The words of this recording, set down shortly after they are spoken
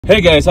Hey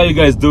guys, how you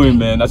guys doing,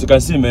 man? As you can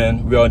see,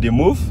 man, we're on the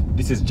move.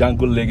 This is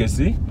Jungle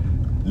Legacy,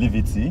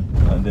 Livity,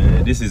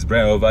 and this is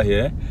Brian over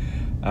here,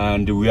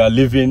 and we are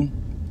leaving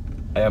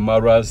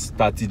Marwa's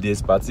 30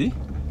 days party.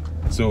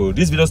 So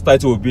this video's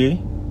title will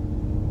be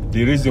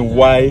the reason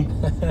why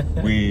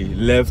we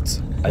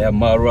left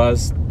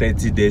Marwa's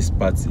 30 days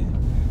party.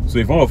 So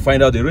if you want to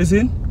find out the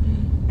reason,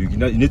 you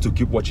need to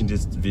keep watching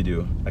this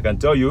video. I can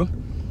tell you,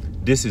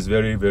 this is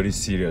very, very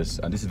serious,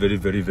 and this is very,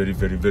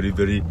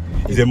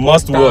 it's a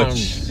must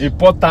watch.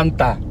 Important.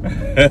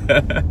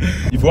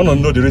 If you want to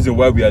know the reason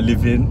why we are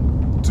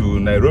leaving to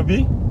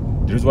Nairobi,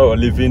 the reason why we're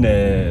leaving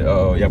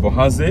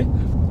nyabohanse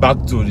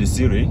back to the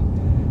series,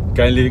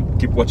 kindly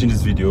keep watching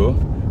this video,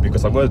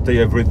 because I'm going to tell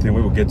you everything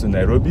when we get to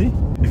Nairobi.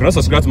 If you're not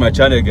subscribed to my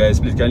channel, guys,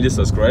 please kindly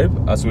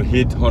subscribe, as we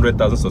hit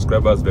 100,000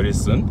 subscribers very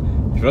soon.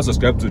 If you're not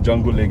subscribed to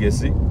Jungle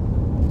Legacy,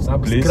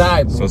 please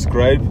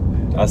subscribe,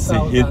 as we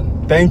hit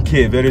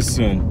 10K very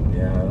soon.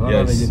 Yeah,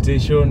 yes.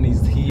 Vegetation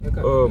is here.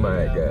 Oh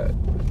my God.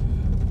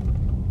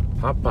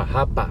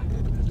 Hapa.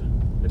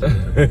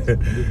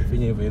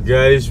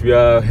 Guys, we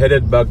are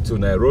headed back to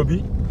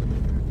Nairobi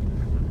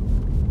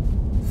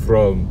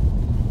from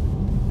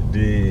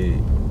the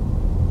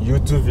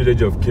YouTube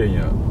village of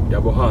Kenya,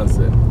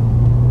 Nyabohanse.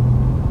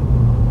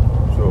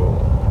 So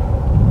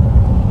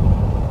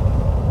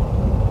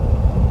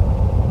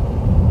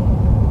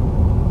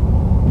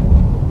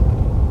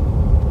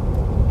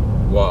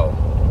wow.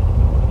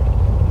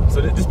 So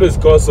this place is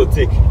called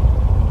Sotik.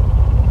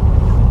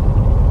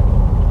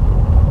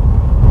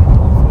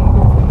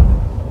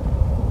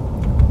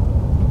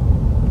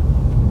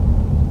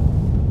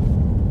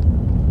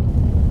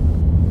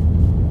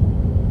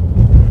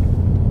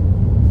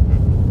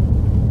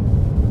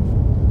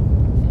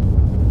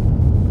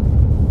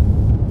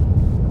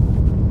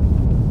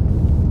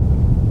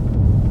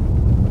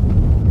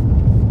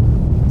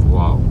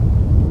 Wow.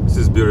 This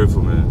is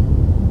beautiful, man.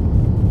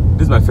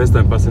 This is my first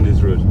time passing this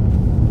road.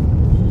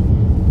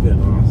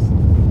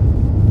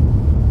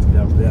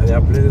 There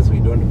are places we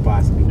don't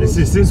pass. You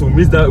see, since we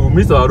missed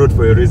our road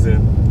for a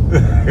reason,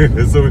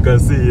 so we can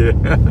see here.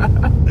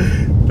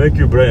 Thank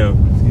you, Brian.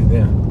 See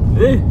there.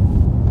 Hey,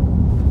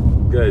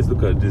 guys,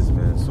 look at this,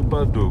 man.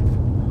 Super dope.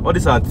 All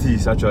these are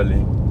teas,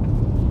 actually.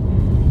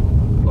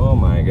 Oh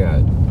my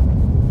God.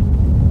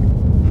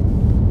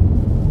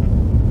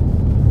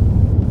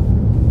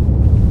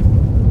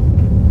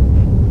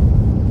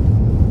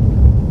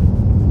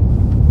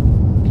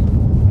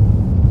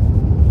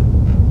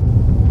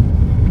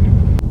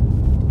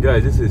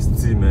 Guys, this is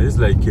tea, man. It's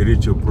like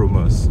Kericho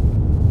Promas.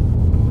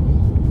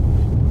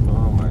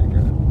 Oh my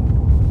God.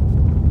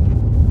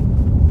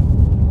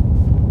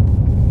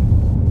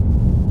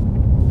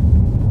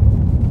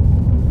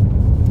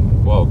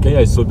 Wow, Kenya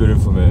is so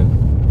beautiful,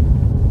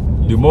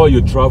 man. The more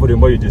you travel, the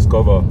more you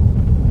discover.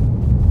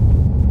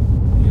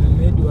 You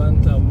made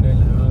one thumbnail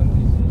around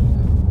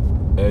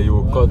this. You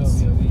will cut.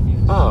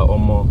 Ah,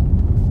 Omo.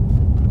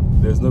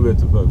 There's nowhere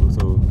to go,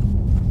 so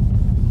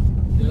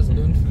just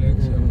don't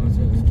flex your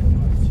muscles too much.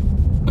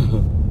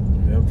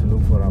 We have to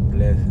look for a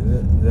place.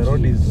 The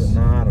road is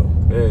narrow.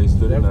 yeah, it's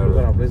very We have to narrow.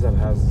 look for a place that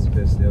has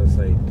space the other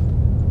side.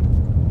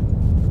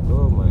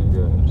 Oh my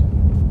God.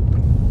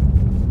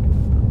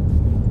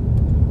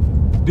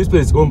 This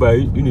place is owned by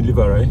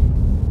Unilever, right?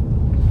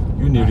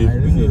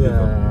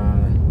 Unilever.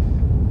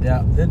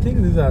 The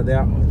thing is that they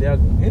are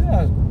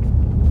either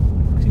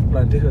tea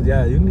plantations.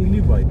 Yeah,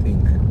 Unilever, I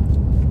think.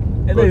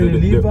 Either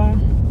Unilever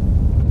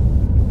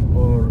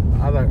or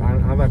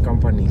other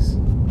companies.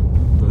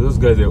 So those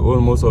guys, they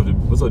own most of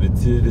the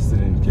tea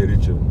listed in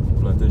Kericho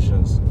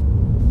plantations.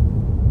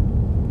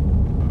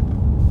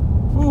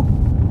 Ooh,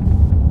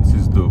 this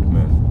is dope,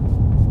 man.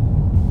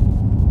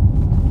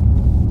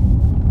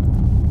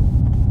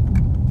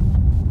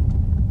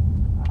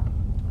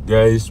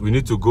 Guys, we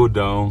need to go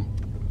down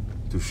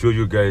to show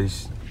you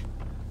guys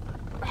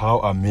how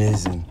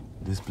amazing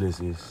this place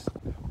is.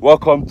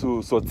 Welcome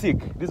to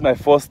Sotik. This is my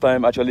first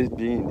time actually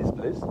being in this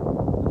place.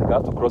 I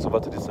have to cross over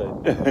to this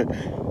side.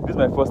 This is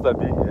my first time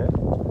being here,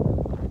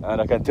 and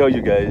I can tell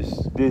you guys,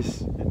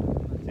 this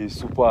is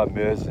super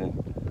amazing.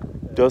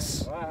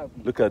 Just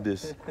look at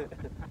this.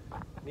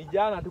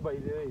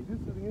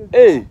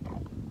 Hey,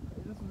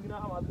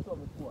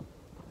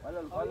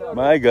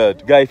 my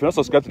God, guys, if you're not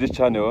subscribed to this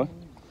channel,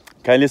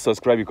 kindly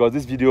subscribe, because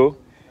this video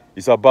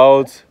is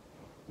about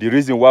the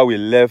reason why we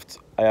left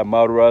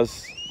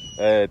Marwa's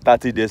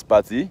 30 days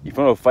party. If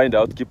you want to find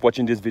out, keep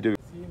watching this video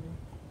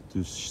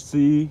to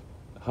see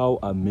how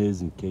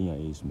amazing Kenya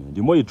is, man.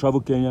 The more you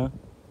travel Kenya,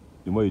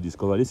 the more you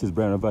discover. This is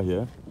Brian over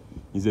here.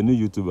 He's a new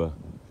YouTuber.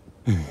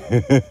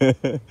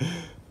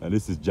 And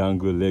this is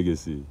Jungle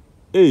Legacy.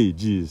 Hey,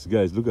 geez,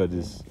 guys, look at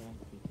this.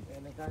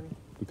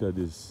 Look at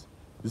this.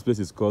 This place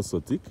is called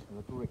Sotik.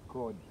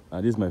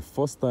 And this is my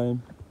first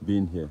time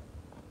being here.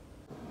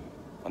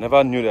 I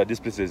never knew that this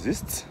place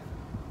exists.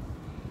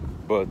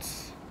 But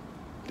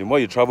the more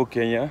you travel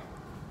Kenya,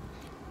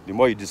 the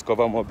more you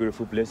discover more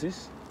beautiful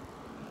places.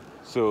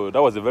 So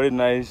that was a very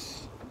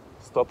nice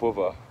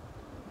stopover.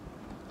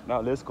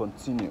 Now let's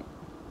continue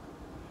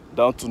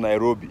down to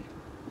Nairobi.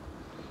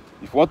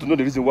 If you want to know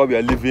the reason why we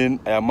are leaving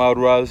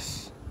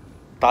Marwa's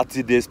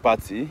 30 days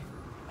party,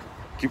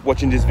 keep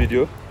watching this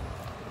video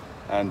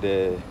and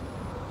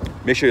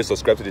make sure you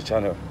subscribe to the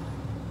channel.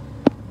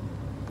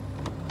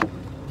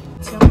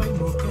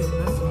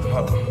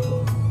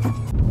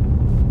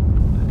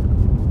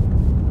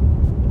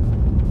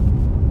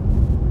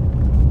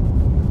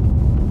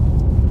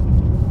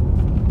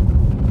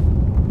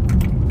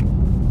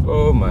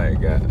 Oh my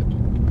God.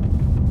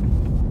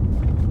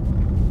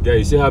 Yeah,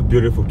 you see how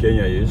beautiful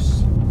Kenya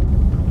is?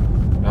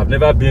 I've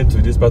never been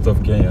to this part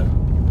of Kenya.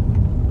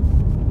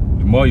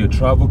 The more you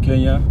travel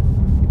Kenya,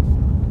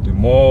 the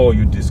more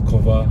you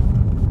discover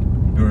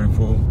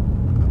beautiful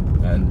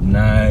and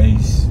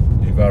nice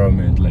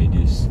environment like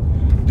this.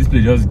 This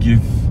place just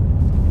gives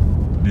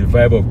the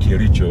vibe of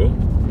Kericho.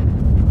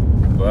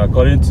 But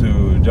according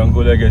to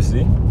Jungle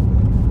Legacy,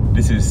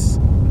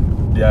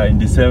 they are in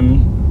the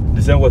same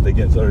what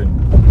again? Sorry.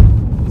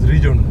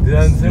 Region. They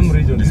are in the same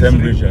region. The same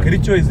region.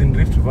 Kericho is in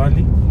Rift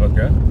Valley.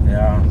 Okay.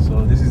 Yeah.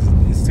 So this is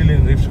still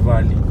in Rift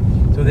Valley.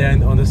 So they are in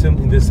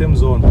the same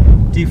zone,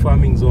 tea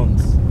farming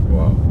zones.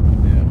 Wow.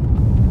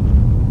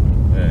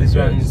 Yeah. This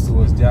one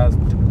was just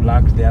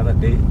black the other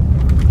day.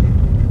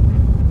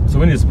 So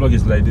when it's plugged,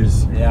 it's like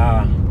this.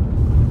 Yeah.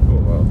 Oh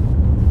wow.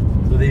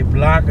 So they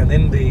black and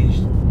then they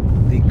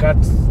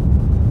cut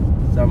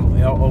some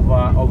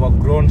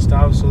overgrown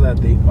stuff so that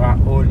they are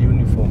all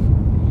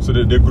uniform. So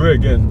they grow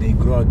again? They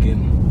grow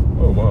again.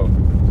 Oh wow.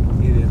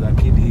 There's a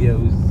kid here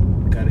who's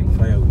carrying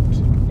firewood.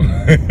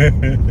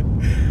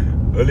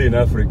 Only in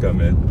Africa,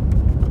 man.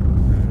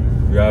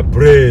 We are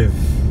brave.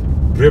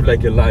 Brave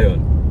like a lion.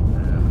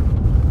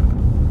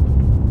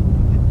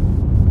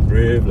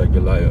 Brave like a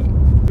lion.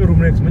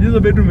 Room next. Mjizo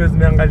bedroom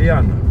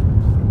zimeangaliana.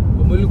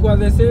 Mulikuwa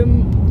the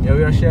same. Yeah,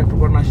 we are share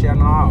tulikuwa tunashare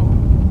nao.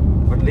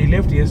 But they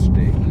left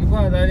yesterday.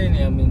 Nilikuwa nadhani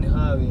ni Amin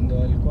Hawi ndo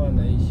walikuwa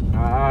wanaishi.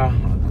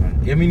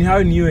 Amin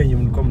Hawi ni wenye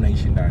mlikuwa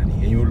mnaishi ndani.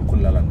 Yenye ulikuwa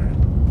unalala ndani.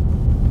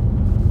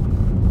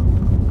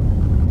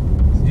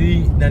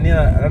 Sijui nani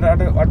hata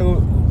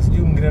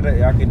sijui mwingine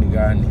yake ni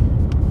gani.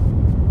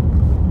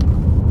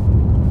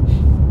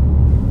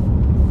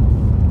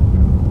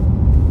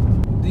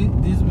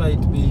 This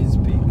might be his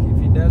peak.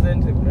 If he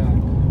doesn't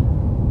brag.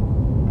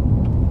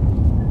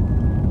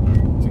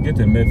 To get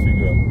a male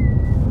figure,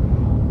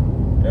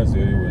 that's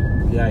the only way.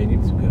 Yeah, he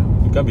needs to go.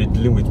 You can't be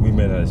dealing with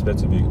women and expect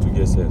to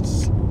get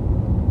sex.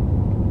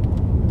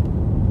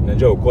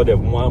 Nigeria will call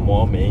them one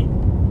mommy.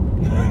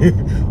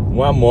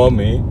 One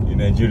mommy in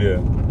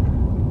Nigeria.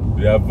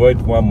 They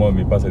avoid one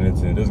mommy past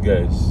anything. Those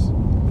guys,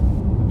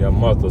 their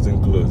mouth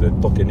doesn't close. They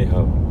talk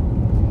anyhow.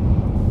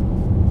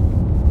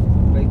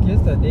 Like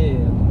yesterday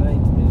at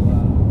night,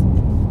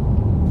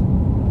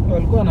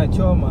 walikuwa na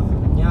choma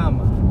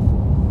nyama.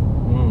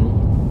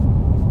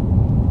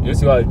 You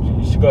see what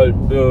she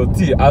got? The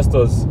T asked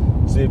us,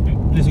 say,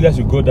 please, you guys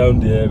should go down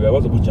there. I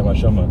want to put shama.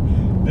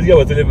 This guy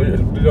was telling me,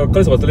 the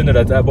colleague was telling her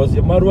that I was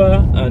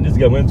Marwa, and this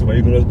guy went to my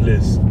ignorant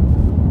place.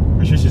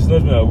 She's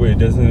not been away.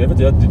 There's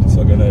everything else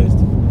disorganized.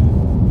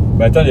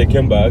 By the time they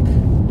came back,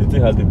 the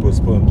thing has been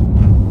postponed.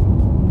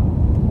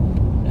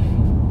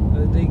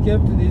 They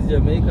kept this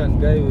Jamaican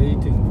guy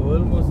waiting for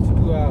almost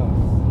 2 hours.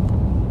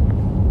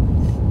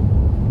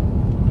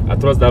 I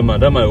trust that man.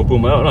 That man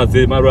opened my mouth and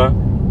said, Marwa,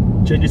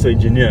 change this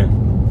engineer.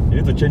 You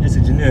need to change this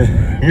engineer.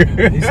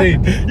 He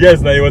said?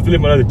 Yes, now he was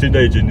telling Marwa to change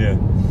the engineer.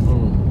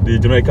 The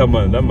Jamaican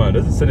man. That man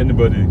doesn't send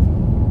anybody. If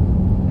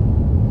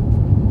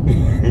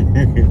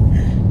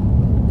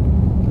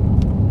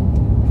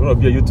you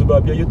want to be a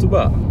YouTuber, be a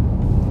YouTuber.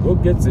 Go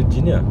get the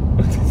engineer.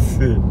 That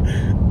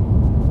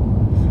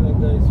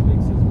guy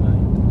speaks his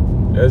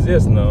mind.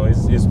 Yes, now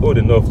he's old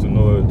enough to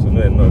know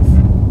enough.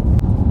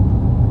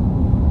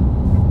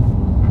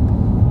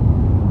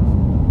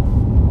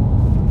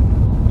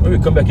 When we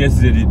come back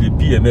yesterday, the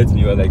PM met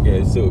me. He was like,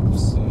 so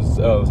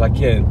I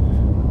can't.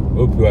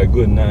 Hope you are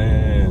good. Nah,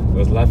 I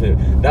was laughing.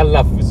 That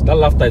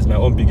laughter is my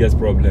own biggest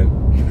problem.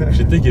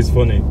 She think it's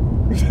funny.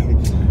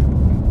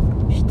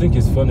 She think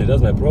it's funny.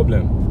 That's my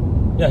problem.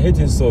 Yeah, I hate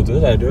insults.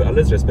 That's what I do. I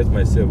let's respect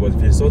myself. But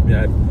if you insult me,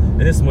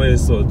 any small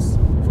insults,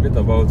 forget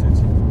about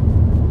it.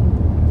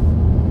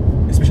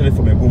 Especially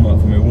from a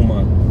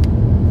woman.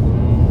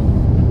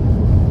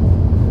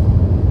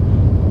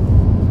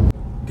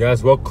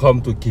 Guys,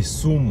 welcome to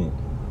Kisumu.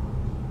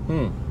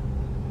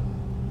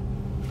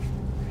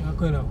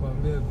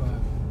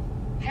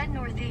 Head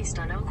northeast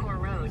on Okor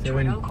Road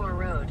toward Okor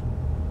Road.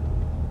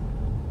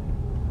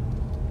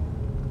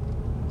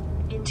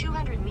 In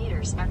 200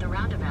 meters at the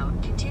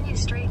roundabout, continue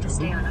straight to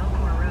stay on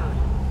Okor Road.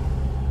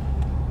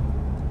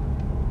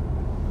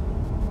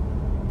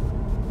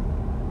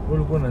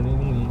 Ulikuwa na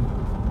nini?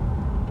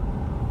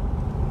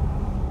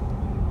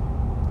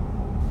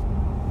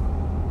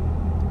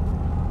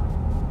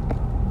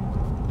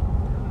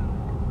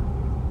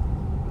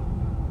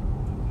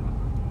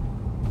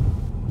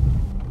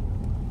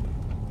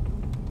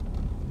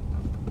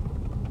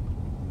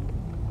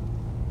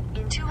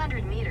 In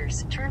 200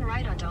 meters, turn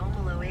right onto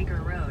Omolo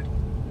Acre Road.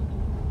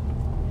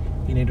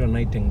 Inaitwa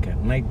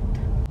night.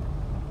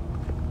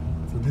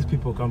 So these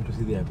people come to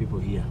see their people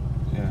here.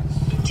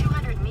 Yes. In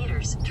 200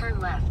 meters, turn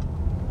left.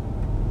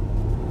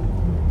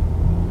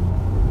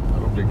 I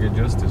hope they get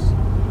justice.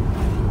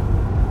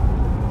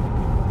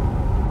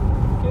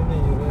 Kenya,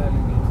 you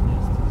rarely get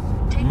justice.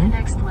 Take the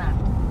next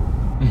left.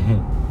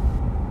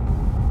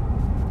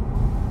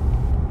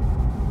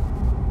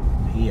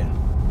 Here.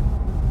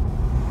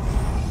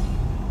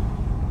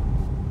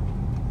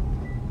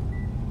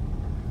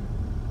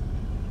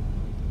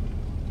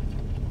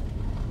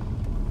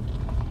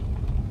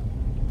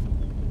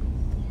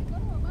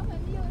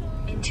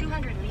 In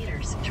 200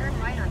 meters, turn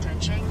right onto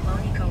Cheng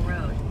Moniko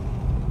Road.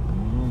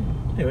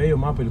 Hiyo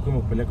map ilikuwa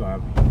imekupeleka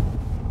wapi?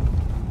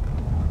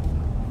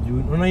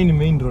 Unaona hii ni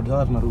main road,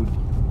 sasa tunarudi.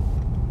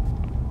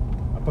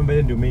 Hapa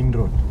mbele ndio main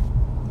road.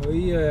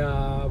 Hiyo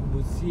ya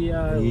Busia,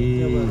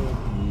 Yeah.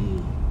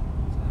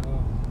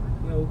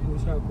 sawa. Huku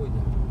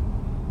ushakuja.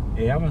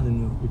 Hapa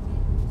ndio kuja.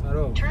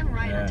 Saro. Turn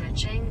right Yeah. onto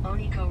Cheng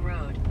Moniko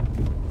Road.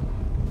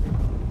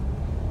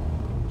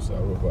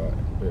 Saruba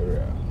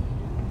area.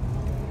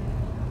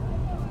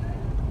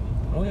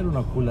 Wewe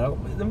unakula.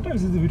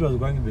 Sometimes hizi vitu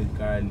hazikwangi bei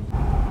kali.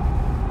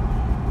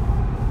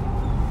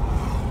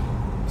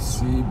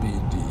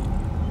 CBD.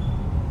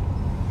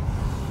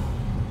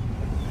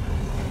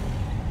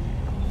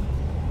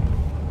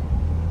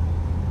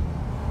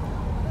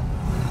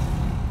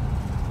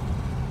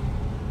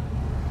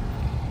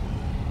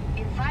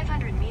 In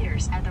 500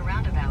 meters at the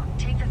roundabout,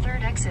 take the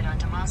third exit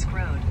onto Mosque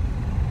Road.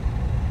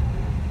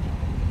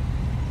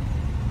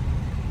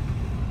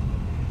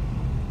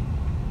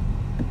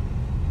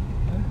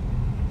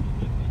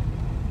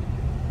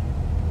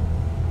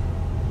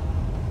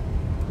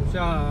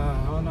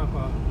 Ushaona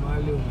kwa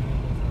mahali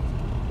unaenda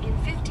sasa.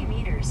 In 50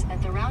 meters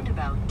at the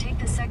roundabout, take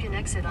the second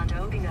exit onto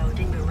Oginga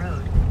Odinga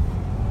Road.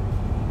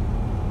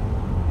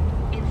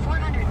 In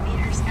 400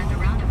 meters at the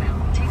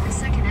roundabout, take the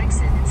second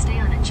exit and stay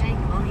on Cheng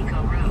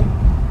Moniko Road.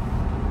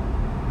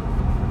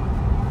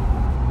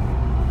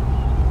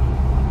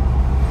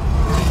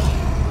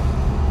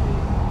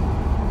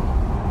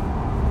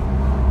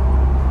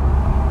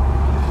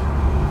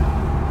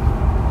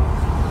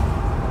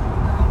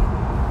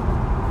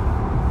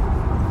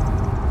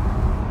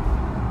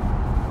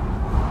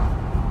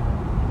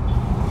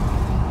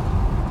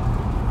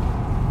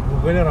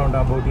 Ukweli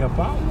roundabout ya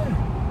pale.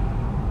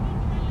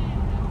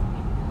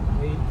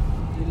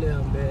 Ile ya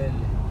mbele.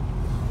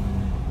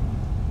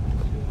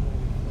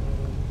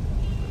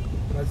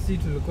 Na sisi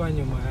tulikuwa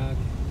nyuma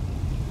yake.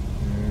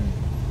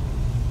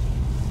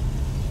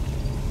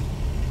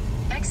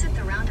 Exit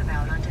the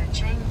roundabout onto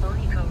Cheng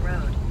Moniko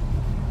Road.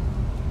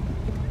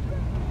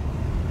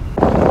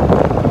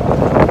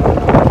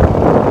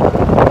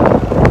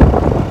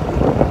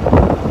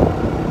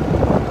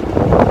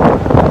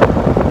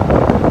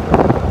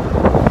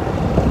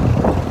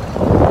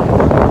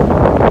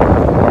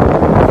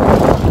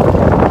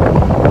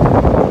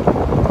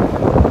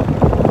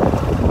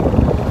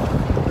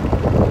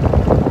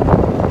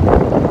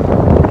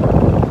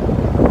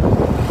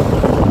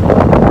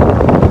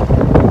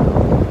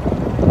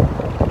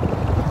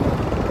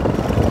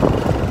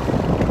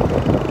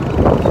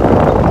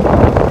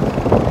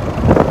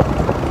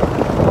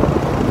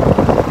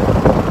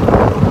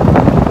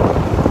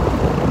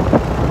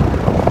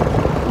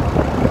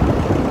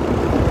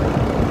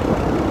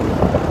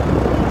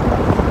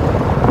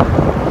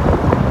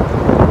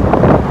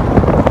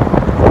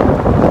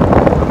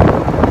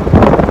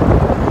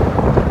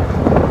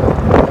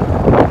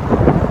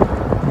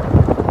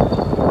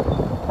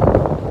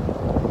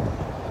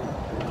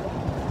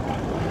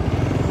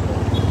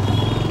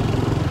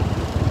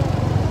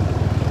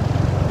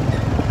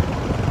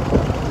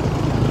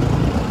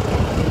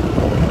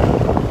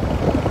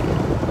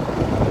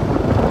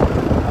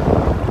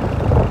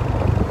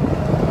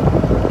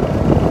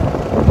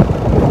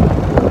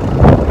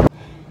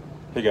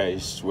 Hey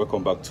guys,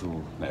 welcome back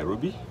to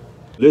Nairobi.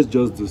 Let's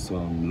just do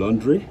some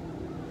laundry,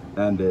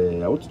 and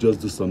I want to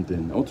just do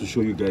something. I want to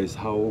show you guys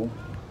how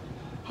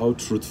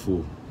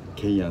truthful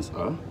Kenyans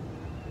are.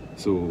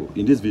 So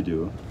in this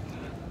video,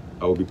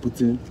 I will be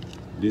putting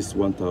this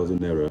 1,000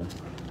 naira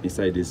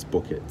inside this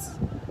pocket,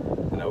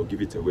 and I will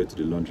give it away to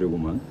the laundry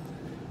woman.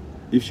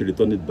 If she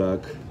returns it back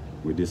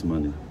with this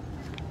money,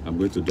 I'm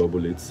going to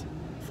double it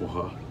for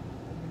her.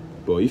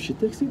 But if she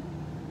takes it,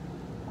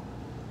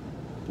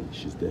 then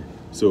she's there.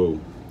 So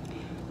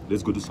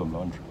let's go do some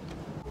laundry.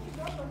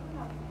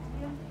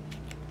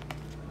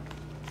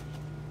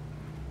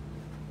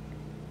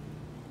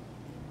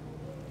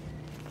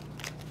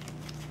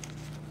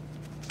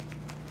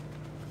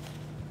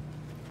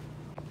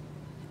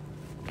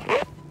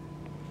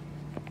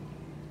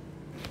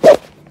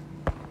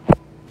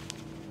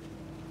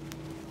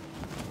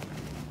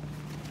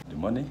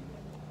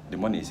 The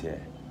money is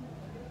here,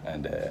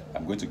 and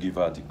I'm going to give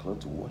her the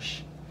cloth to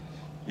wash.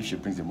 If she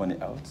brings the money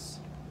out,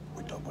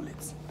 we double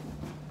it.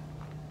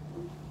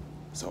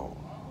 So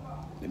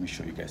let me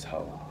show you guys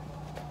how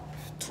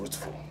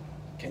truthful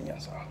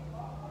Kenyans are.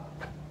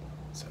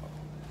 So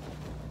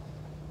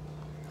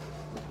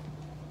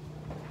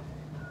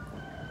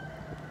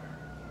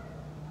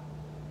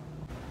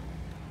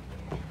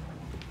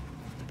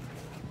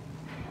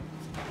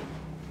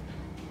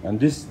And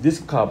this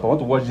cap, I want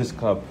to watch this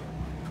cap.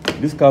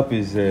 This cap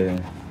is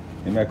in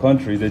my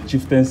country, the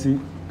chieftaincy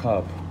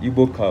cap,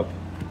 Igbo cap.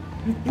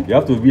 You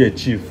have to be a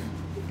chief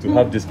to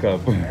have this cap.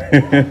 So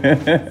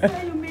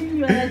you mean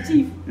you are a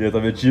chief? Yes,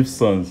 I'm a chief's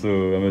son, so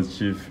I'm a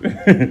chief.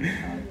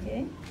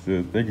 Okay.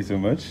 So thank you so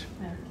much.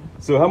 Okay.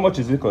 So how much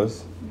is it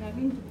cost? You are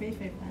going to pay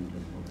 500.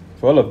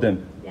 For all of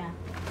them? Yeah.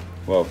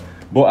 Wow.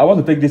 But I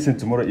want to take this in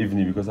tomorrow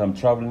evening because I'm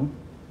traveling.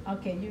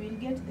 Okay, you will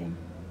get them.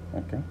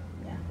 Okay.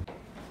 Yeah.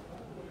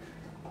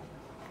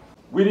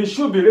 Will the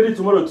shoe be ready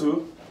tomorrow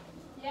too?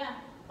 Yeah.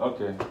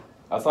 Okay.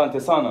 Asante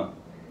sana.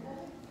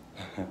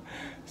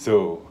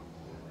 So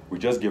we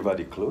just gave her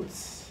the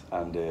clothes,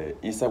 and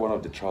inside one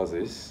of the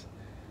trousers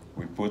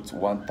we put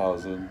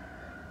 1,000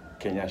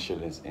 Kenyan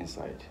shillings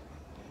inside,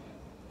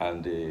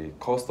 and the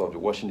cost of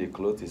washing the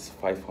clothes is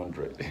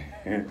 500.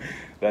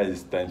 That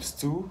is times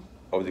 2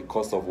 of the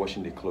cost of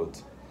washing the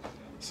clothes.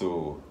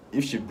 So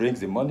if she brings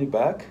the money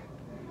back,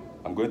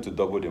 I'm going to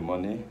double the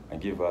money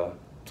and give her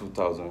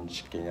 2,000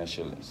 Kenyan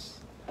shillings.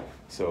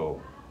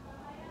 So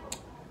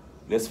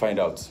let's find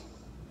out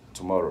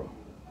tomorrow.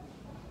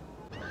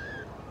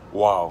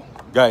 Wow,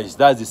 guys,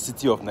 that's the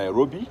city of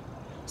Nairobi.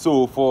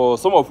 So for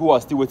some of you who are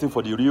still waiting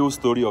for the real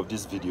story of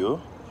this video,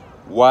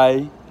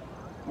 why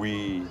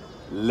we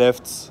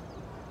left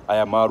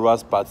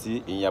Marwa's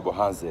party in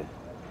Nyabohanse.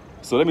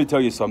 So let me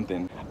tell you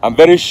something. I'm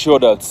very sure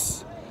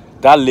that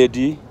that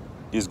lady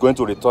is going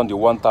to return the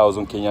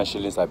 1,000 Kenyan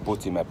shillings I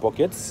put in my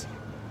pockets,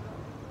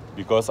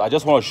 because I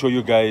just want to show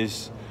you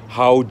guys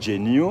how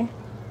genuine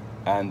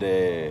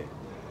and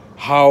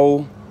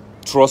how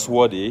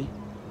trustworthy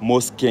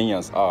most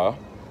Kenyans are.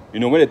 You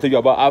know, when they tell you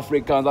about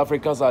Africans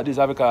are this,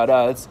 Africans are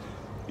that,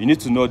 you need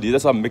to know this.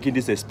 That's why I'm making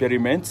this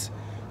experiment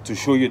to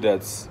show you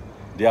that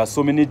there are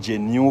so many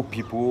genuine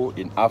people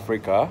in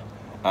Africa,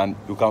 and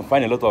you can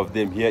find a lot of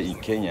them here in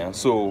Kenya.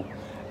 So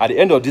at the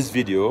end of this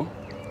video,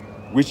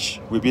 which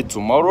will be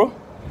tomorrow,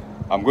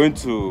 I'm going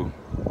to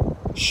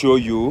show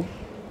you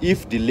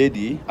if the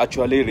lady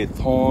actually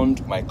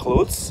returned my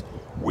clothes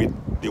with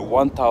the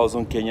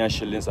 1,000 Kenyan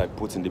shillings I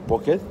put in the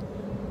pocket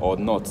or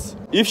not.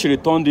 If she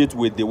returned it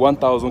with the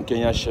 1,000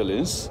 Kenyan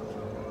shillings,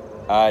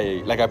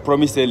 like I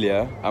promised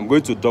earlier, I'm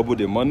going to double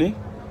the money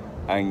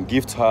and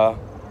gift her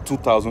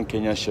 2,000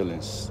 Kenyan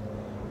shillings.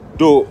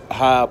 Though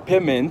her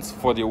payment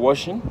for the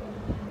washing,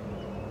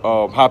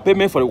 of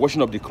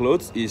the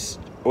clothes is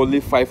only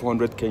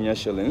 500 Kenyan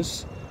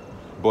shillings,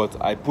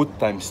 but I put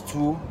times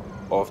 2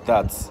 of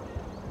that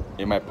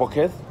in my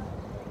pocket.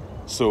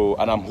 So,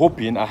 and I'm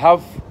hoping, I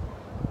have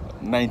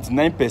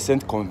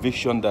 99%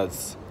 conviction that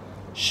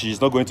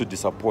she's not going to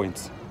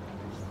disappoint.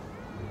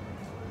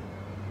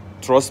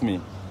 Trust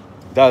me.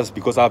 That's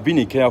because I've been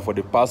in Kenya for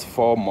the past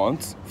 4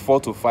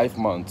 to 5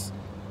 months.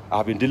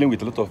 I've been dealing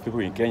with a lot of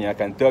people in Kenya. I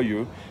can tell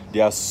you,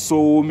 there are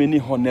so many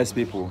honest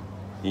people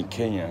in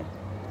Kenya,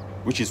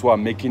 which is why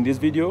I'm making this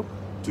video,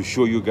 to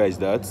show you guys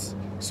that.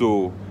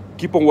 So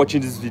keep on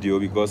watching this video,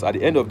 because at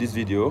the end of this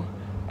video,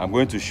 I'm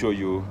going to show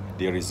you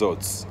the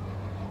results.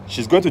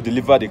 She's going to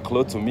deliver the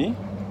clothes to me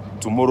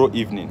tomorrow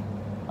evening,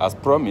 as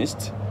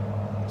promised.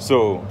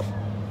 So,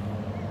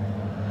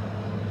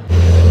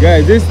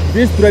 guys, this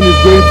train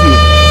is going to,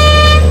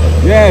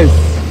 yes,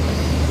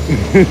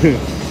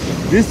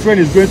 this train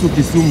is going to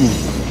Kisumu.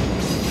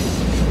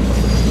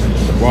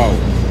 Wow,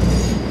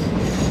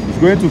 it's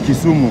going to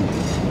Kisumu.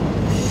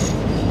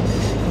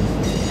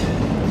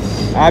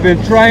 I've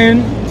been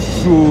trying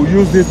to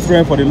use this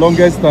train for the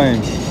longest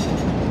time.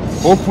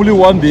 Hopefully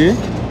one day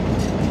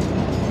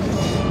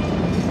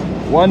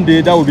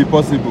that will be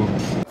possible.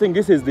 I think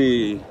this is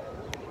the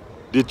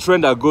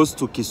train that goes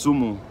to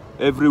Kisumu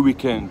every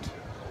weekend.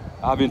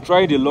 I've been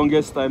trying the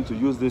longest time to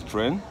use this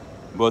train,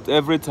 but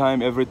every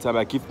time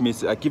I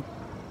keep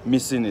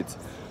missing it.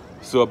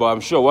 So, but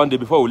I'm sure one day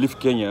before we leave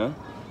Kenya,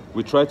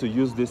 we try to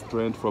use this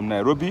train from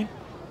Nairobi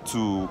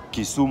to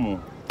Kisumu.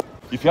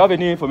 If you have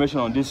any information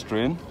on this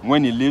train,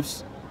 when it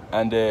leaves,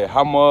 and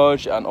how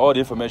much, and all the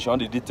information, all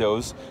the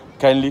details,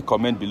 kindly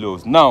comment below.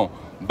 Now,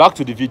 back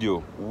to the video.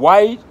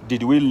 Why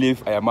did we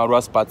leave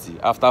Marwa's party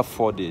after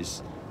 4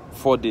 days?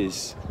 4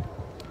 days.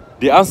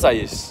 The answer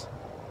is,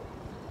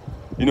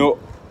 you know,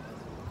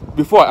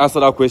 before I answer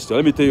that question,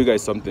 let me tell you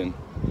guys something.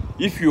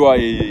 If you are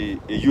a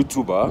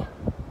YouTuber,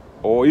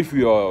 or if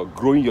you are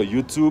growing your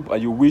YouTube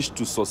and you wish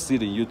to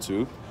succeed in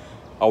YouTube,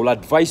 I will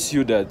advise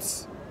you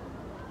that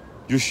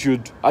you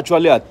should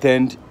actually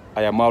attend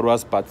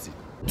Marwa's party.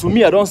 To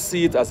me, I don't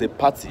see it as a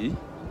party.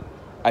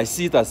 I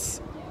see it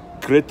as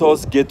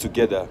creators get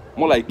together,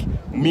 more like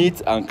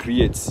meet and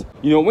create.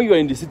 You know, when you are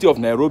in the city of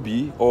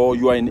Nairobi, or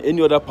you are in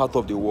any other part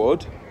of the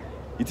world,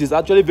 it is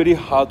actually very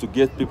hard to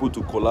get people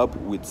to collab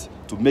with,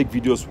 to make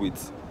videos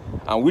with.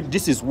 And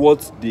this is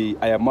what the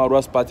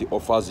Marwa's party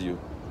offers you.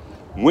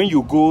 When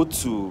you go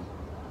to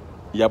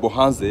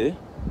Nyabohanse,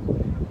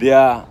 there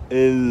are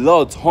a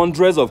lot,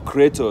 hundreds of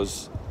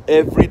creators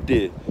every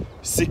day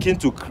seeking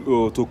to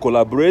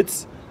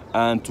collaborate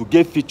and to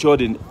get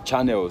featured in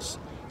channels.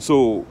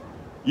 So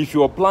if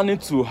you are planning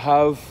to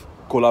have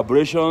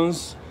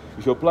collaborations,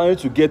 if you're planning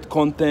to get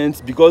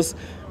content, because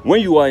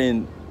when you are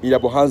in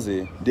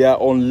nyabohanse, there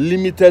are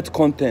unlimited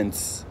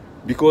contents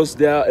because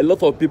there are a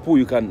lot of people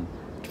you can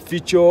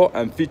feature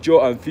and feature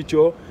and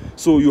feature.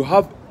 So you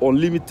have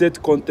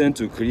unlimited content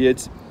to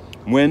create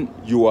when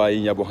you are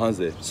in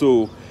nyabohanse.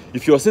 So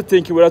if you're still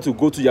thinking whether to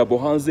go to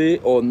nyabohanse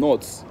or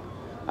not,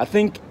 I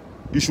think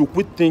you should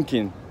quit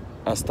thinking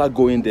and start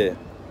going there.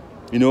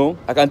 You know,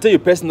 I can tell you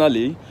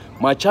personally,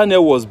 my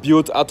channel was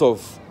built out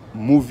of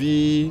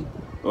movie,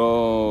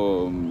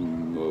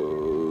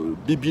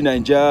 BB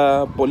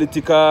Nigeria,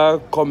 political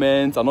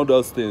comments and all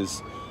those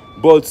things.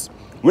 But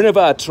whenever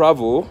I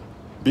travel,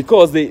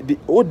 because the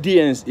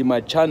audience in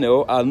my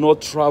channel are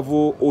not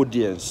travel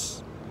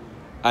audience,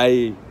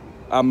 I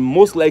am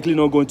most likely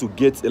not going to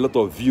get a lot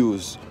of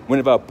views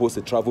whenever I post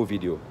a travel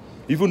video,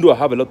 even though I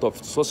have a lot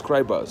of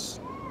subscribers.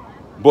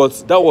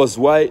 But that was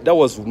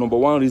number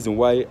one reason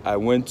why I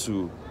went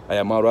to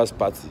MPESA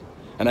party.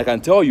 And I can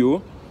tell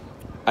you,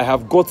 I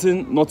have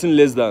gotten nothing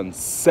less than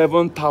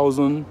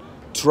 7,000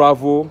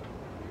 travel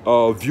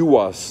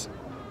viewers,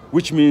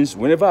 which means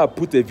whenever I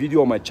put a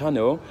video on my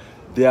channel,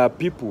 there are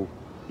people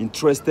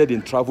interested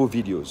in travel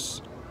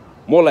videos.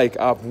 More like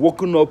I've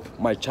woken up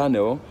my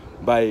channel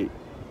by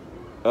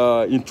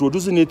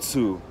introducing it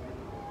to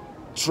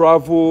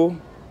travel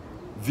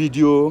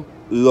video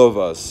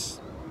lovers.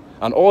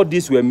 And all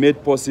these were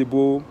made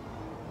possible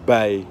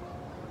by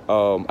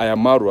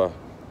MPESA,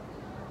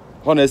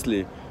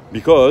 honestly,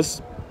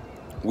 because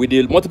with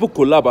the multiple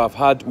collab I've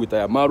had with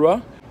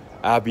MPESA,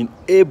 I have been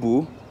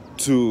able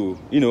to,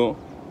 you know,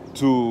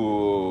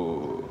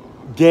 to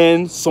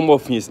gain some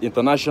of his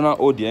international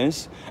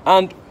audience.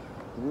 And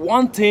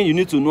one thing you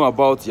need to know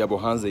about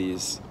nyabohanse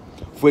is,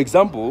 for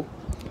example,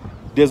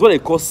 there's what they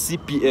call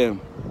CPM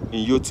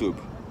in YouTube.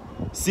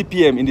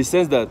 CPM in the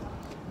sense that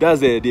that's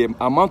the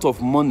amount of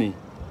money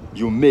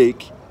you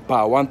make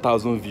per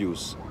 1,000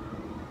 views.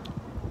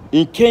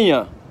 In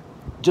Kenya,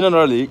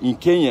 generally in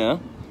Kenya,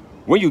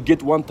 when you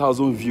get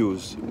 1,000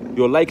 views,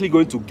 you're likely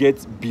going to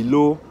get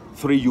below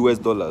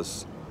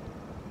 $3.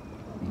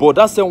 But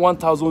that same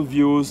 1,000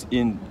 views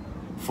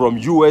from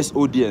US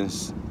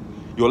audience,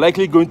 you're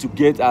likely going to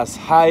get as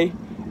high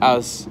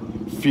as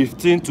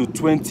 $15 to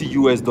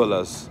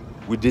 $20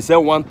 with the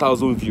same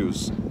 1,000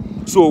 views.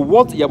 So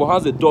what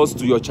nyabohanse does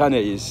to your channel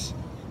is,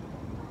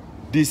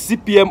 the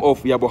CPM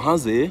of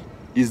nyabohanse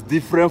is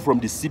different from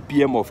the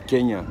CPM of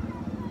Kenya.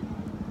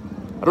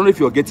 I don't know if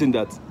you're getting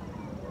that.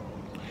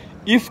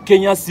 If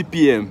Kenya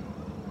CPM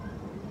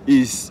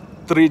is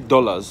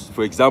 $3,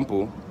 for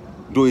example,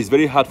 though it's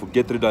very hard to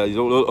get $3, it's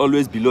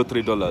always below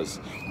 $3.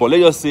 But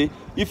let's just say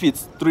if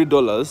it's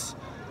 $3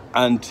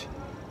 and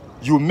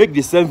you make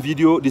the same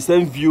video, the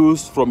same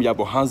views from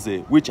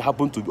nyabohanse, which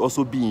happen to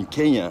also be in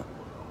Kenya,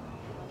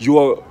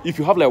 if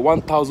you have like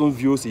 1,000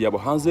 views in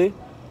nyabohanse,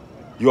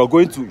 you are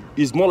going to,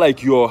 it's more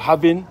like you're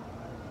having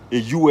a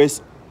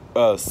US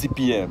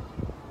CPM.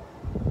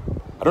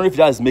 I don't know if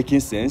that is making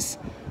sense,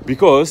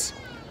 because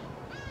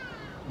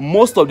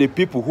most of the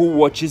people who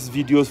watches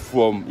videos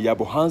from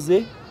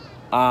nyabohanse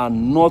are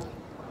not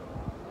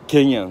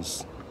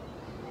Kenyans,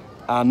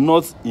 are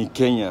not in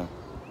Kenya.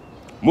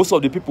 Most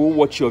of the people who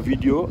watch your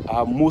video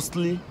are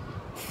mostly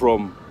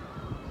from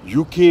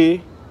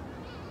UK,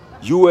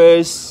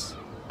 US,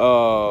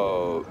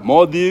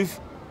 Maldives,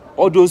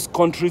 all those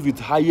countries with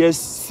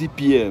highest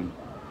CPM.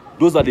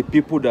 Those are the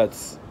people that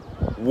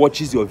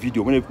watches your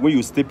video when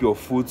you step your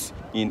foot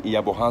in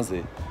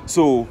nyabohanse.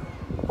 So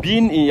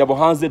being in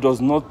nyabohanse does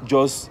not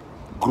just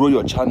grow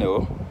your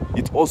channel,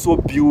 it also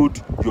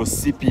builds your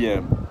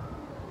CPM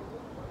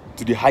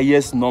to the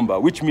highest number,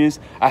 which means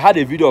I had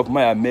a video of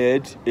mine I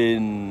made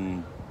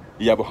in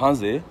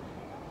nyabohanse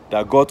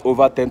that got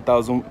over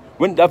 10,000.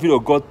 When that video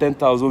got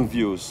 10,000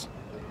 views,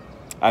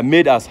 I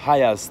made as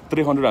high as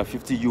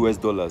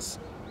 $350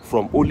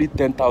 from only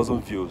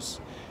 10,000 views.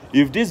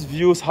 If these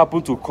views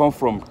happen to come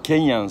from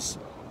Kenyans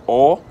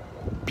or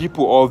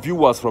people or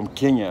viewers from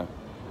Kenya,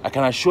 I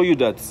can assure you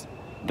that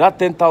that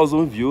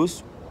 10,000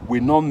 views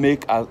will not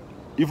make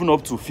even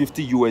up to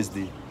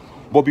 $50.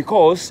 But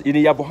because in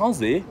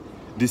nyabohanse,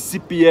 the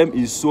CPM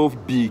is so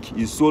big,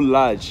 is so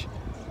large,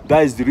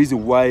 that is the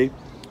reason why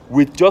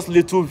with just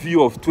little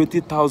view of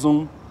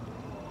 20,000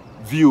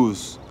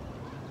 views,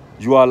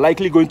 you are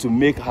likely going to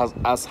make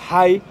as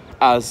high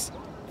as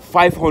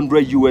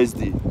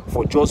 $500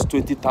 for just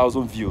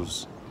 20,000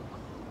 views.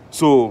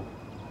 So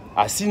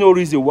I see no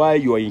reason why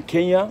you are in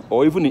Kenya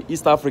or even in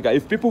East Africa.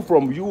 If people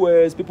from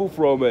US, people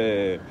from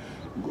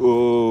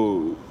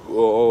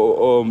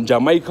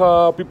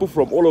Jamaica, people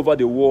from all over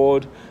the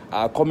world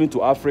are coming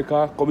to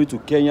Africa, coming to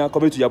Kenya,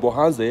 coming to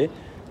nyabohanse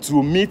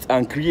to meet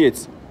and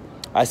create,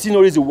 I see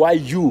no reason why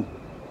you,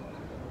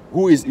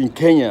 who is in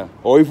Kenya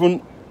or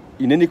even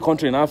in any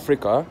country in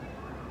Africa,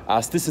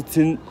 are still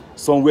sitting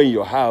somewhere in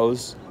your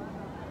house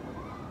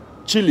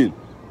chilling.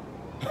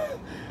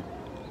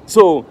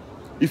 So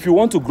if you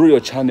want to grow your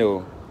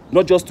channel,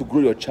 not just to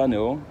grow your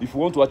channel, if you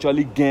want to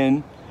actually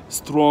gain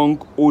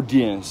strong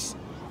audience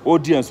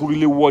who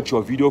really watch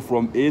your video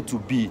from A to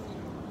B,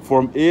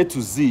 from A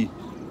to Z,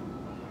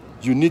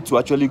 you need to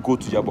actually go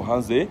to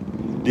nyabohanse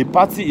The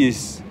party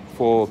is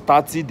for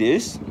 30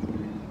 days.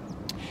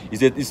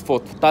 It's for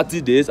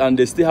 30 days, and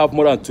they still have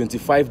more than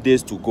 25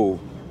 days to go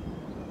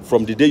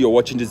from the day you're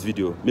watching this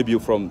video.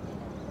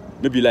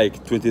 Maybe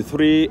like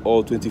 23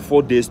 or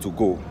 24 days to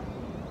go.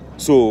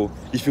 So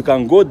if you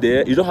can go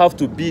there, you don't have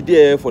to be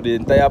there for the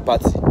entire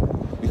party.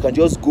 You can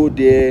just go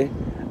there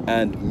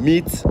and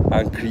meet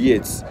and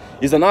create.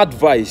 It's an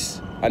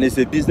advice, and it's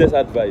a business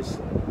advice.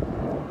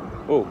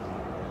 Oh,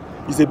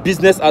 it's a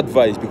business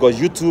advice because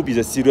YouTube is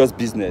a serious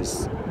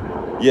business.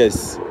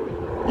 Yes,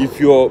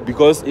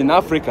 because in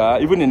Africa,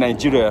 even in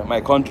Nigeria,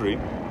 my country,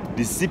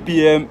 the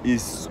CPM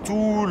is too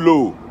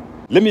low.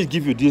 Let me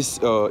give you this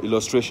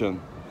illustration.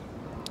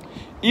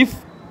 If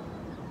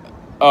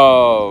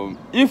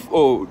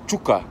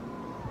Chuka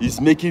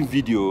is making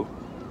video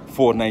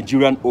for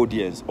Nigerian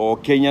audience or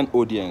Kenyan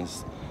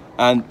audience,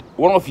 and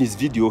one of his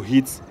video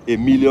hits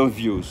 1 million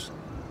views,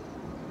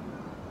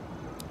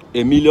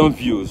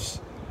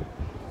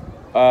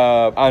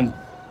 and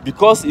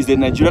because it's a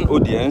Nigerian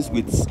audience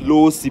with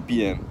low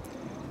CPM,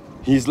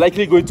 he's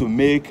likely going to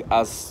make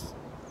as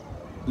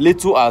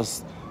little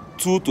as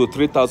 $2,000 to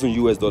 $3,000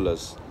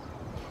 US.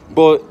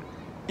 But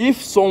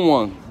if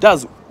someone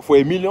does for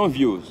 1 million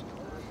views,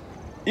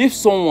 if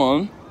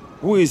someone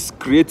who is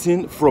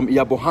creating from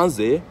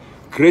nyabohanse,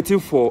 creating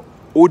for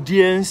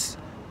audience,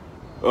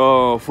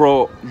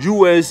 for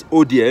US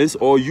audience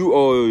or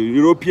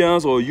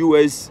Europeans or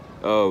US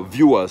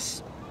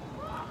viewers,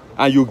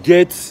 and you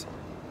get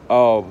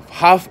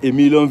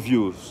 500,000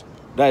 views,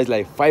 that is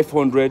like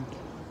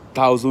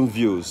 500,000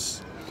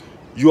 views,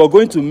 you are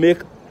going to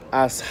make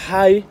as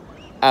high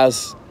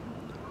as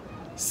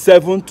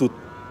 7,000 to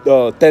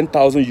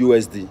 10,000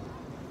 USD.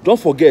 Don't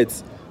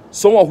forget,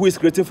 someone who is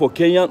creating for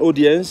Kenyan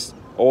audience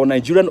or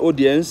Nigerian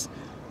audience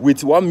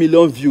with 1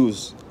 million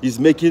views is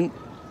making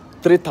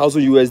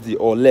 3,000 USD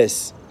or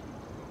less.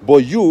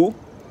 But you,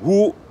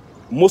 who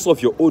most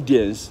of your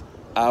audience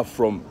are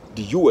from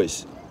the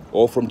US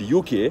or from the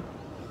UK,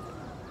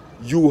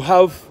 you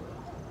have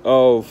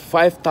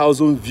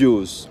 5,000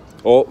 views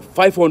or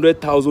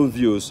 500,000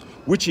 views,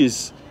 which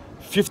is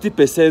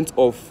 50%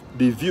 of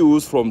the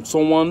views from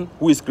someone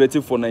who is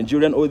creating for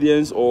Nigerian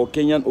audience or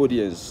Kenyan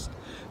audience.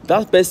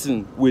 That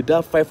person with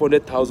that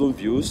 500,000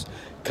 views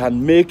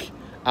can make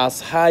as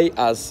high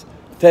as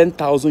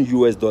 10,000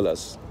 US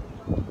dollars.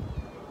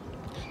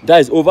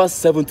 That is over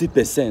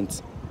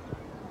 70%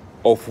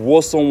 of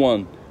what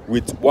someone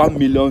with 1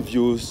 million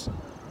views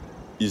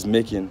is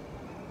making.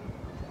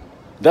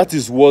 That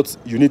is what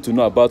you need to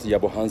know about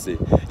nyabohanse.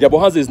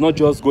 Nyabohanse is not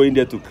just going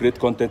there to create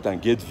content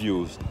and get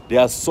views. There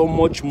are so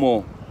much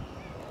more.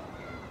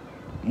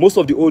 Most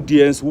of the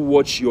audience who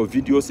watch your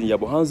videos in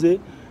nyabohanse,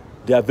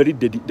 they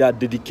are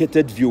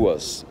dedicated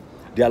viewers.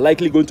 They are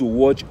likely going to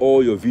watch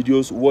all your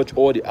videos, watch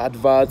all the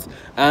adverts,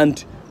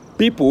 and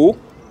people,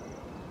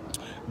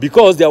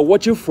 because they are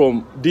watching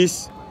from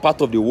this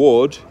part of the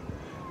world,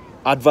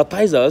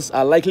 advertisers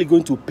are likely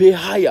going to pay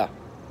higher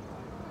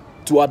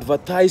to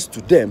advertise to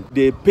them.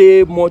 They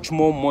pay much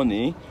more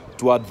money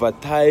to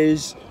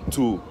advertise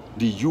to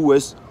the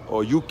US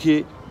or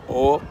UK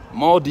or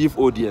Maldives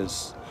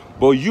audience.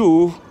 But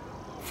you,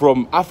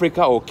 from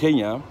Africa or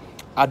Kenya,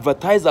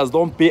 advertisers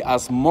don't pay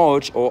as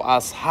much or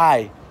as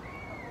high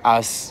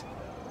as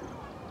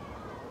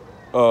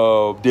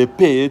they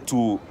pay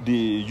to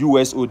the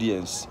US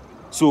audience.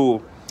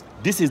 So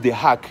this is the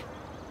hack.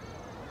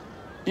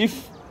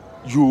 If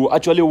you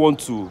actually want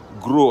to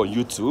grow on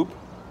YouTube,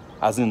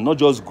 as in not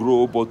just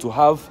grow, but to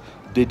have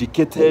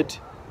dedicated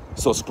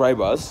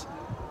subscribers,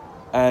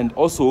 and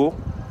also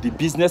the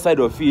business side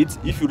of it,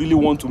 if you really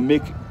want to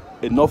make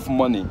enough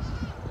money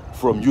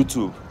from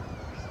YouTube,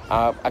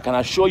 I can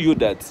assure you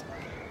that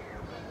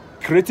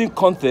creating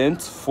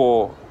content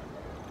for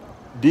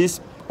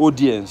this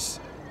audience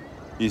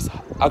is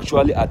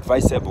actually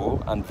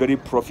advisable and very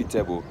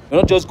profitable. You're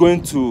not just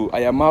going to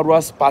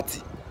Marwa's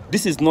party.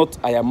 This is not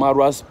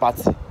Marwa's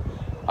party.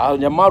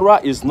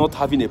 Marwa is not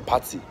having a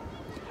party.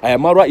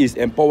 Marwa is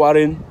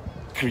empowering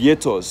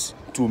creators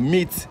to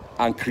meet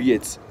and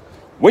create.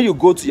 When you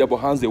go to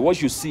nyabohanse,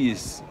 what you see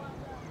is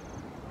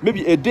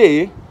maybe a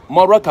day,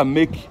 Marwa can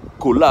make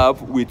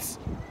collab with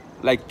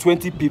like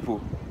 20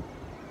 people.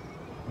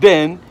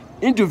 Then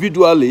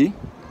individually,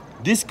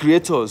 these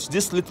creators,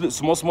 these little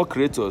small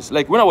creators,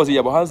 like when I was in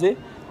nyabohanse,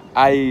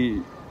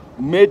 I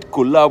made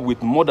collab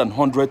with more than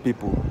 100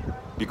 people,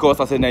 because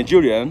as a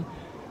Nigerian,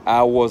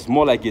 I was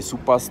more like a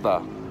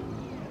superstar.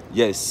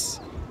 Yes,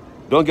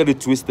 don't get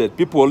it twisted.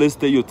 People always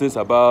tell you things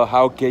about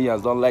how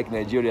Kenyans don't like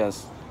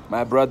Nigerians.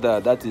 My brother,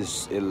 that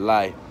is a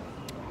lie.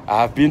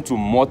 I have been to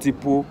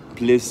multiple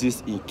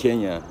places in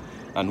Kenya,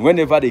 and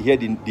whenever they hear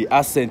the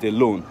accent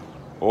alone,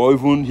 or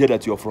even hear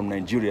that you're from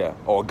Nigeria,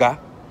 Oga,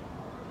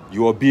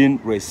 you are being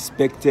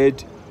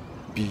respected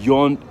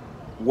beyond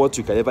what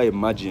you can ever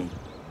imagine.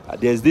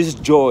 There's this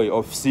joy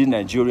of seeing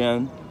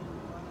Nigerian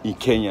in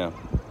Kenya.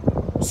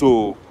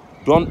 So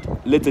don't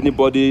let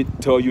anybody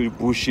tell you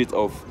bullshit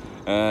of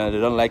they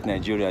don't like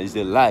Nigeria. It's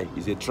a lie.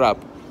 It's a trap.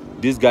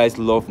 These guys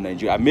love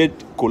Nigeria. I made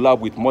collab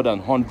with more than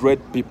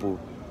 100 people,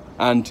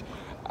 and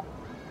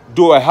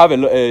Though I have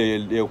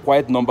a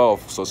quite number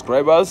of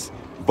subscribers,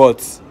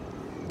 but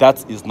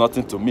that is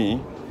nothing to me.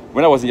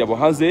 When I was in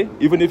Nyabohanse,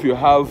 even if you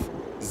have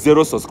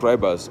 0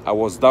 subscribers, I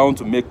was down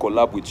to make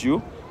collab with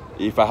you.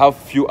 If I have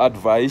few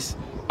advice,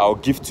 I'll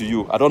give to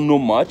you. I don't know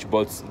much,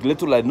 but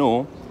little I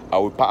know,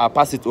 I'll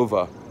pass it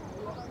over.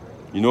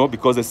 You know,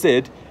 because they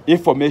said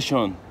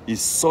information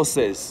is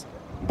sources,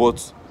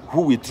 but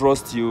who will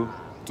trust you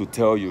to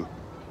tell you?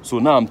 So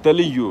now I'm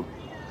telling you,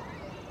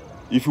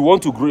 if you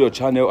want to grow your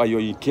channel and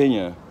you're in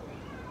Kenya,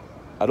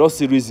 I don't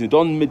see reason.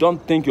 Don't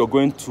think you're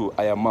going to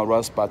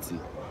MPESA's party.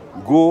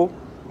 Go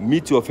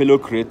meet your fellow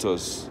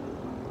creators,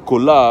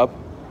 collab,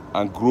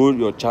 and grow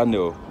your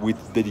channel with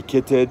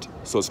dedicated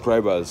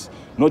subscribers.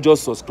 Not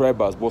just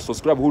subscribers, but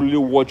subscribers who really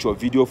watch your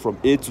video from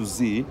A to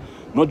Z.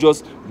 Not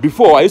just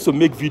before I used to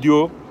make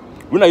video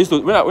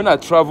when I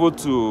traveled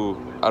to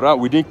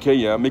around within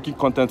Kenya, making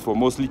content for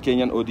mostly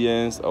Kenyan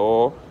audience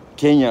or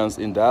Kenyans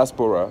in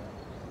diaspora.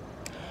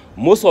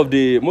 Most of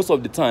the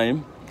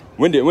time,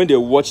 when they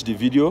watch the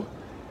video,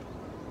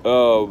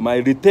 my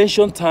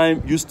retention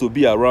time used to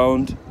be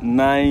around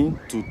 9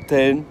 to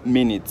 10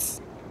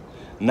 minutes.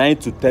 9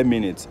 to 10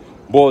 minutes.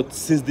 But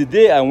since the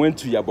day I went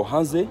to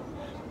nyabohanse,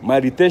 my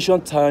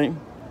retention time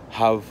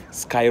have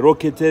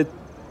skyrocketed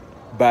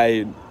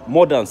by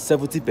more than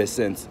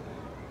 70%.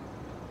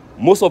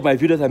 Most of my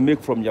videos I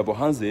make from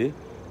nyabohanse,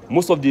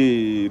 most of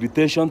the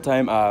retention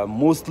time are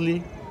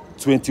mostly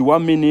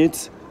 21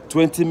 minutes,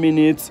 20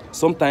 minutes,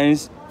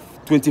 sometimes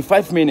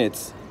 25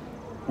 minutes,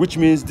 which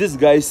means this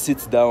guy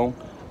sits down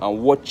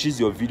and watches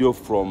your video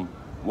from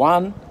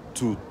 1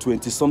 to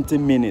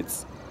 20-something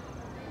minutes.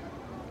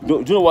 Do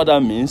you know what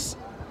that means?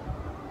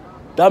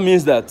 That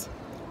means that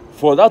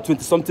for that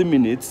 20-something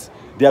minutes,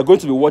 they are going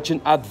to be watching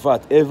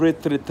advert every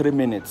 3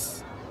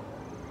 minutes.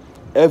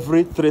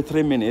 Every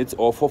 3 minutes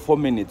or 4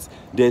 minutes,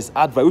 there's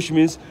advert, which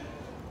means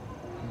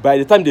by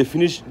the time they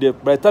finish,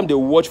 by the time they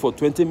watch for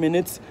 20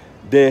 minutes,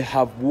 they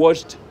have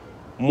watched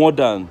more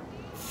than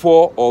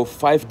 4 or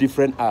 5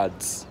 different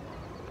ads.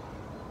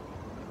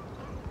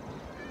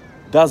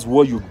 That's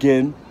what you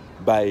gain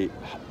by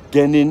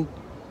gaining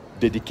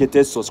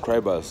dedicated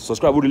subscribers.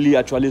 Subscribers who really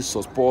actually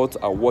support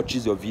and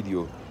watches your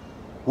video.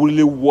 Who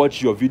really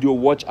watch your video,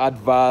 watch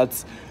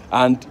adverts,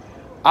 and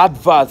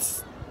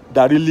adverts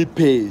that really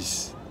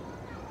pays.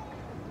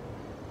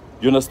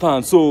 You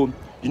understand? So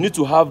you need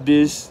to have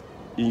this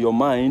in your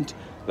mind.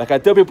 Like I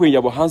tell people in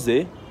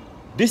nyabohanse,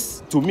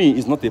 this to me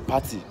is not a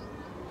party.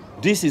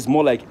 This is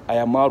more like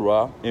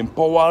MPESA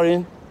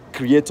empowering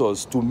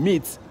creators to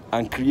meet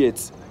and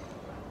create.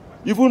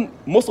 Even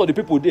most of the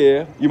people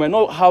there, you might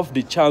not have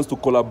the chance to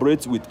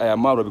collaborate with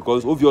MPESA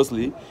because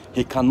obviously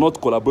he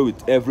cannot collaborate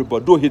with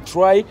everybody. Though he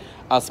try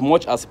as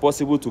much as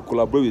possible to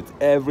collaborate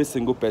with every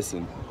single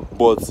person,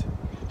 but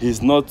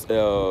he's not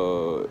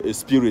a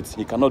spirit.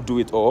 He cannot do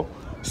it all.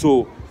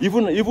 So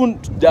even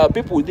there are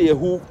people there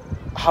who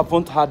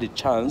haven't had the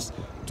chance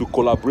to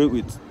collaborate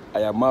with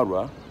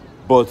MPESA,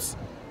 but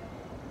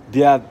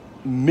there are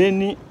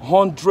many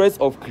hundreds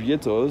of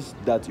creators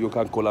that you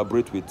can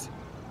collaborate with.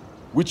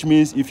 Which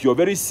means if you're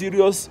very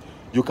serious,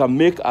 you can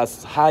make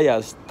as high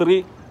as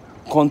 3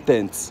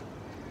 contents.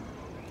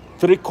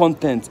 3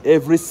 contents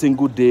every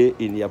single day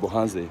in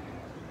nyabohanse.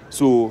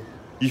 So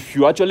if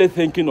you're actually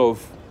thinking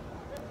of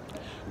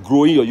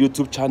growing your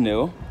YouTube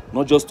channel,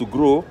 not just to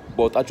grow,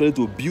 but actually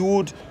to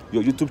build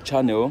your YouTube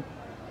channel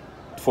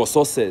for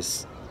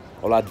success,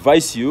 I'll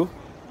advise you,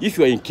 if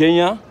you're in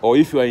Kenya or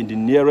if you're in the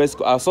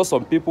nearest, I saw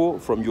some people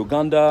from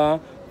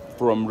Uganda,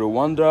 from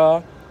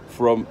Rwanda,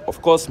 from,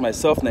 of course,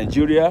 myself,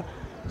 Nigeria.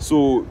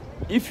 So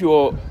if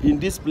you're in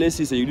these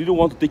places and you really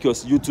want to take your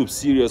YouTube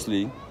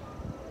seriously,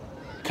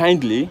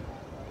 kindly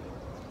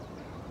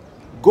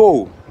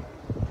go.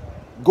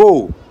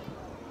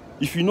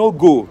 If you no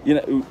go, you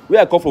know,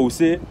 where I come from, we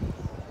say,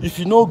 if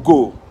you no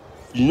go,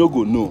 you no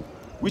go no.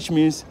 Which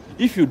means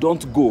if you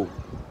don't go,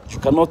 you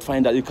cannot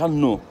find out, you can't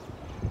know.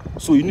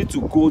 So you need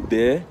to go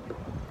there,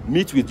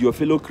 meet with your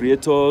fellow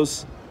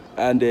creators,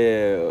 and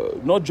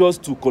not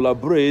just to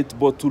collaborate,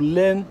 but to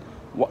learn.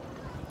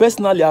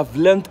 Personally, I've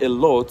learned a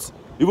lot,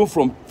 even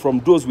from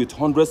those with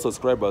 100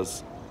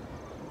 subscribers,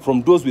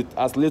 from those with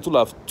as little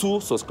as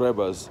 2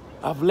 subscribers.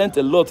 I've learned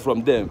a lot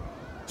from them.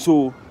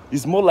 So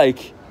it's more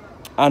like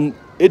an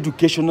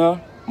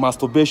educational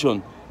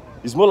masturbation.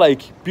 It's more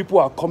like people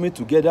are coming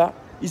together.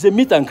 It's a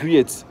meet and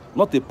create,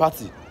 not a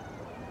party.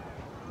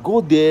 Go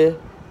there,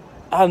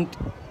 and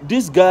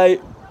this guy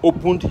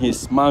opened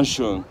his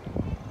mansion,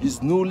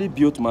 his newly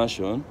built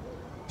mansion.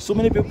 So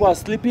many people are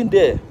sleeping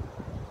there,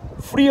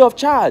 free of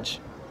charge.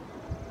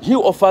 He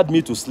offered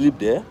me to sleep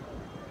there,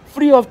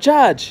 free of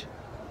charge.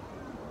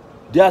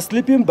 There are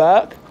sleeping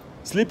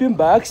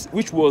bags,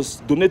 which was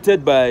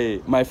donated by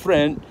my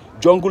friend,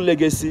 Jungle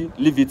Legacy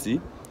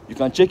Livity. You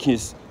can check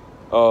his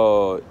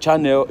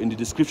channel in the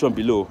description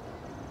below.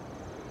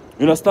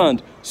 You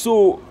understand?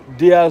 So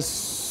there are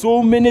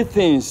so many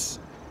things,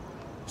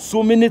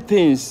 so many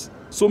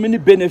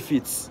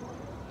benefits.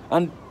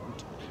 And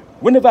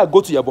whenever I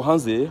go to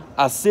nyabohanse,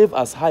 I save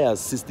as high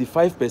as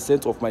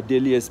 65% of my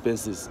daily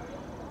expenses.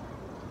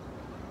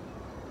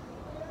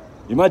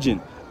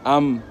 Imagine,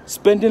 I'm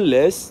spending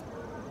less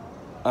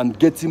and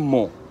getting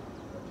more.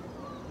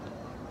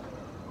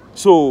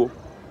 So,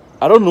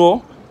 I don't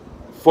know.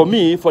 For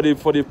me, for the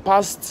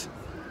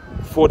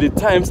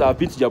times I've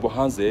been to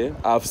Nyabohanse,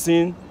 I've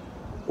seen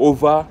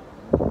over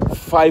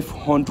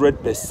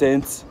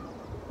 500%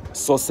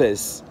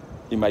 success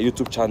in my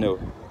YouTube channel.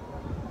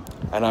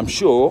 And I'm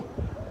sure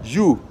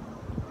you,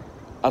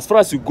 as far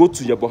as you go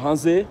to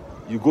Nyabohanse,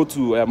 you go to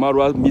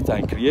Marwa meet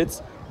and create.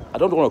 I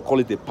don't want to call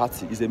it a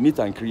party, it's a meet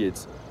and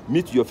create.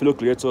 Meet your fellow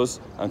creators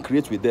and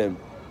create with them.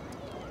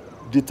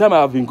 The time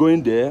I've been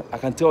going there, I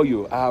can tell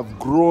you, I have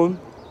grown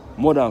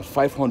more than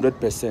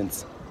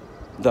 500%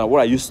 than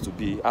what I used to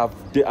be. I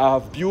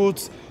have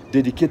built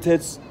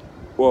dedicated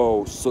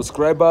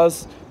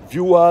subscribers,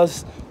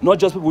 viewers, not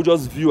just people who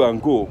just view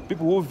and go.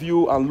 People who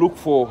view and look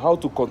for how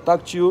to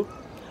contact you.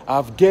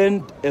 I've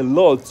gained a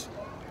lot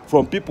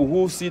from people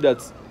who see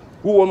that,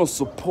 who want to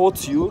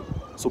support you,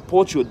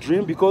 support your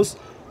dream, because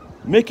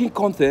making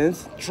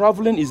content,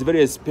 traveling is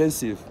very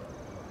expensive.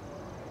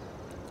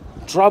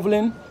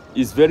 Traveling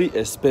is very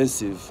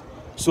expensive.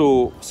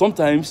 So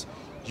sometimes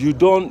you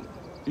don't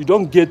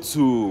get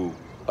to,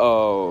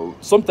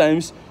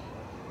 sometimes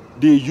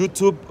the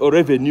YouTube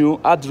revenue,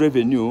 ad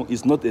revenue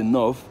is not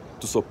enough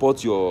to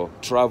support your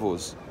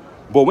travels.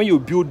 But when you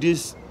build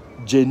these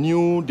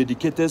genuine,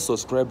 dedicated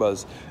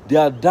subscribers, they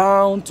are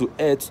down to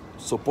earth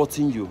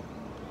supporting you,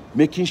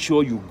 making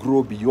sure you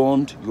grow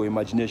beyond your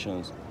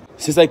imaginations.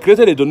 Since I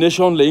created a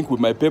donation link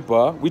with my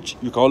paper, which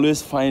you can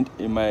always find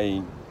in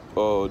my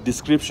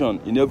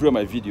description in every of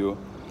my video,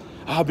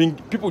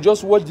 people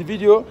just watch the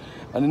video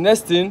and the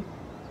next thing,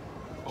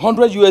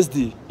 100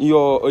 USD in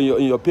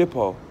your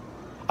PayPal.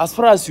 As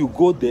far as you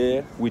go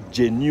there with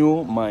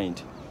genuine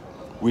mind,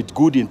 with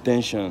good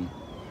intention,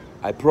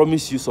 I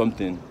promise you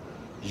something.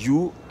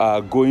 You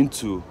are going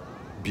to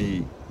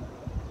be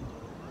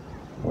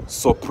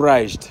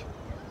surprised.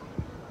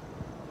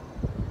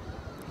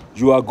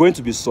 You are going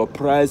to be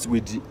surprised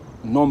with the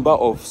number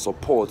of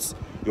supports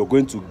you're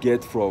going to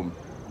get from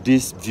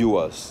these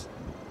viewers.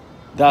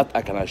 That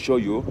I can assure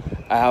you.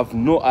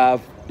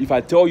 If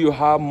I tell you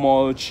how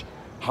much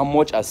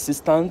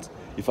assistance,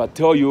 if I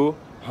tell you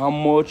how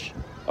much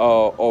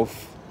of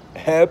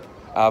help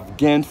I've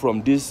gained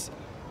from these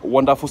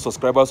wonderful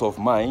subscribers of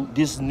mine,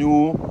 these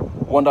new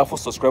wonderful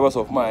subscribers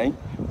of mine,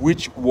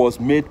 which was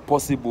made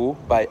possible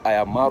by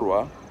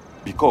Marwa,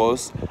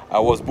 because I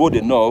was bold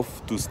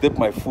enough to step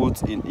my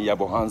foot in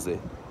Nyabohanse.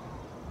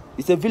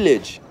 It's a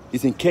village,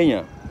 it's in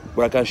Kenya,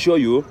 but I can show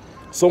you,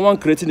 someone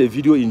creating a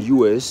video in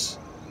US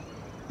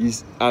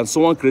and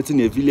someone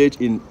creating a village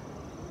in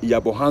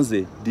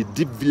Nyabohanse, the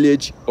deep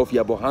village of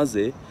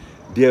Nyabohanse,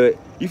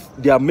 if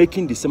they are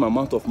making the same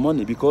amount of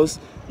money, because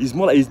it's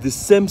more like it's the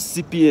same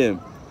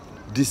CPM,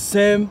 the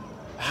same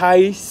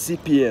high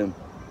CPM,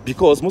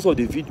 because most of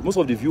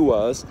the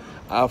viewers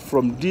are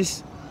from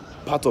this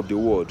part of the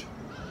world.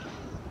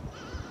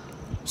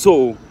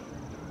 So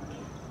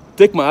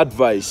take my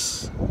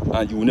advice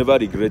and you will never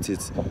regret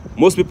it.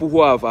 Most people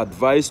who have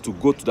advised to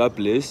go to that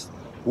place,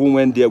 who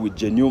went there with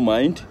genuine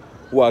mind,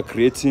 who are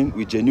creating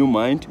with genuine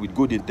mind, with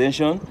good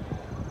intention,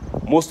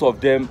 most of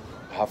them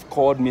have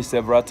called me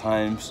several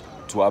times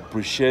to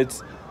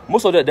appreciate.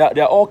 Most of them,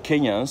 they are all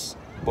Kenyans,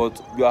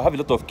 but I have a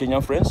lot of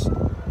Kenyan friends.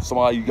 Some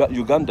are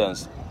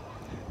Ugandans.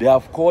 They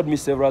have called me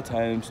several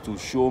times to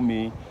show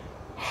me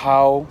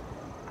how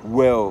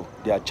well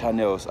their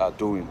channels are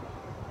doing.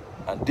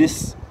 And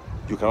this,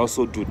 you can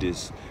also do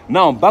this.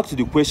 Now, back to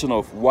the question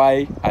of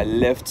why I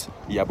left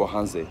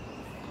Nyabohanse.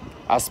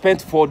 I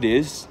spent 4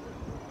 days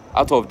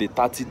out of the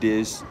 30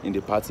 days in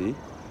the party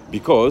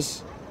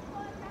because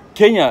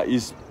Kenya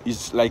is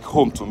like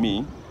home to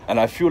me, and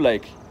I feel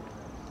like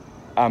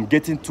I'm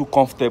getting too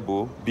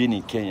comfortable being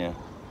in Kenya.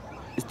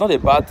 It's not a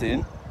bad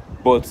thing,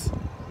 but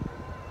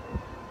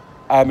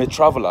I'm a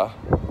traveler.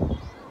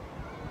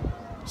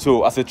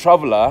 So as a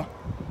traveler,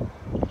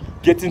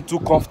 getting too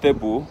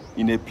comfortable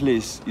in a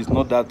place is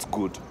not that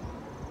good,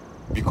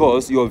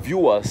 because your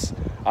viewers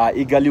are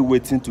eagerly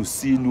waiting to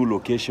see new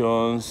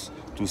locations,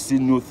 to see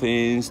new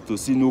things, to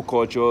see new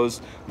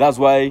cultures. That's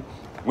why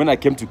when I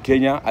came to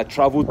Kenya, I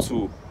traveled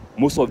to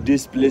most of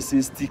these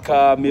places: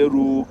 Thika,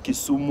 Meru,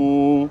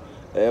 Kisumu,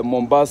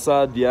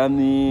 Mombasa,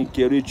 Diani,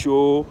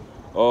 Kericho,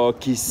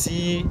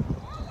 Kisii,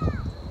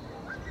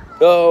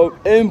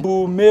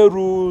 Embu,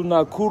 Meru,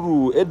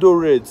 Nakuru,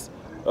 Eldoret,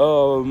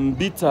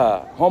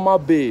 Bita, Homa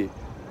Bay,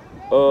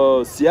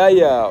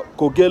 Siaya,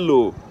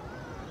 Kogelo,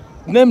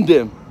 name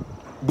them,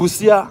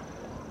 Busia.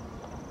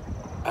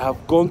 I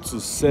have gone to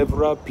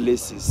several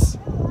places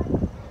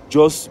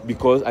just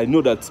because I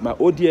know that my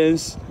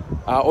audience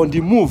are on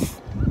the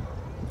move.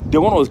 They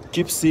want to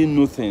keep seeing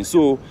new things.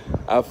 So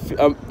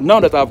now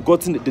that I've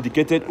gotten a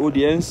dedicated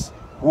audience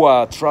who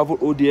are travel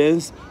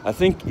audience, I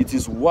think it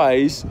is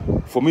wise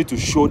for me to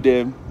show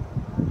them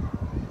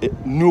a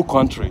new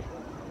country,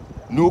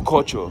 new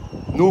culture,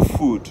 new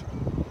food,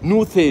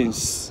 new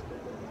things.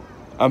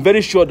 I'm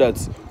very sure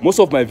that most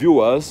of my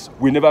viewers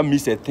will never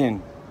miss a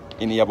thing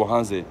in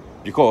Nyabohanse,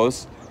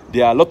 because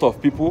there are a lot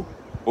of people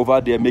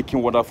over there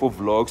making wonderful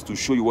vlogs to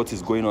show you what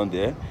is going on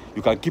there.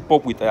 You can keep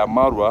up with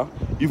Marwa.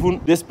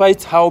 Even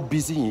despite how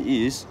busy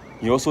he is,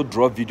 he also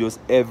drops videos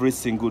every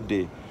single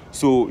day.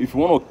 So if you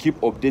want to keep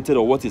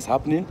updated on what is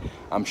happening,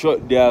 I'm sure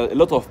there are a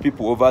lot of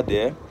people over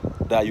there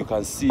that you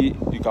can see,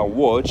 you can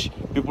watch.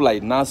 People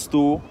like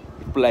Nasto,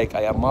 people like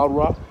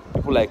Marwa,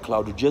 people like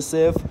Cloud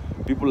Joseph,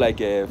 people like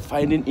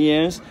Finding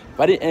Ians.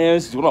 Finding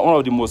Ians is one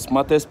of the most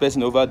smartest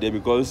person over there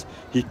because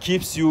he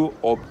keeps you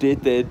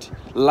updated,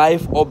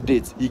 live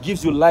updates. He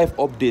gives you live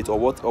updates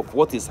of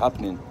what is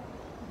happening.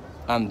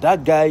 And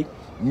that guy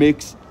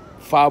makes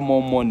far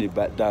more money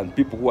than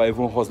people who are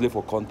even hustling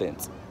for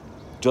content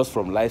just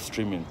from live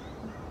streaming.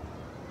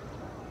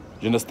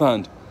 You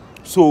understand?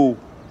 So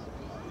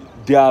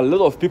there are a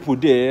lot of people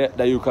there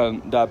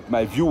that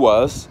my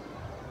viewers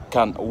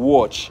can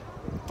watch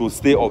to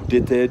stay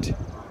updated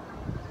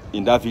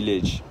in that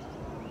village.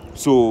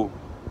 So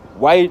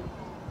why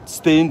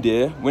staying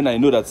there when I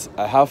know that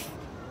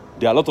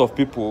there are a lot of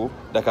people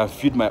that can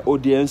feed my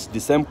audience the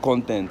same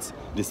content,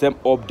 the same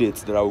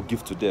updates that I will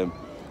give to them?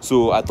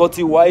 So I thought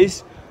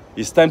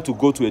it's time to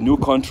go to a new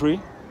country.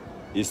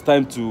 It's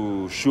time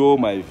to show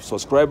my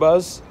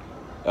subscribers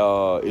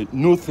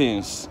new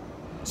things,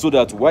 so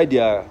that while they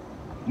are,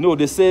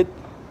 they said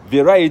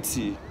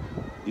variety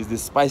is the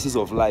spices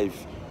of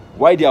life.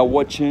 While they are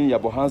watching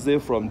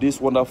nyabohanse from these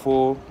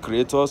wonderful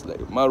creators like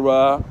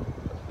Marwa,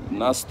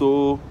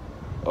 Nasto,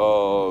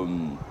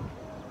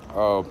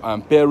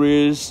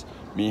 Paris,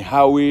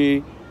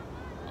 Mihawi,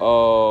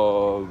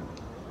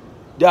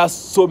 there are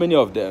so many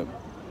of them.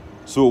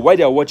 So while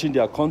they are watching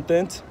their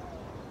content,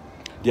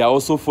 they are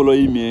also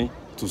following me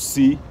to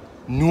see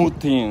new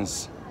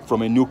things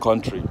from a new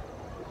country.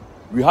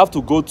 We have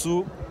to go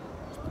to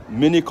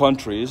many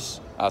countries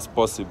as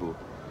possible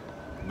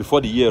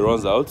before the year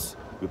runs out.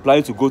 We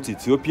plan to go to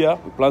Ethiopia,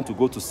 we plan to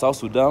go to South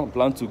Sudan, we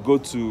plan to go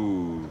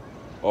to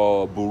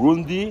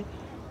Burundi,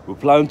 we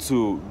plan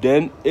to,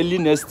 then early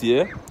next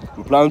year,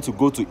 we plan to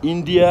go to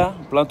India,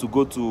 we plan to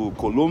go to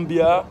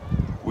Colombia,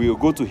 we will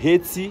go to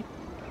Haiti.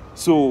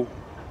 So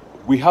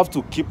we have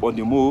to keep on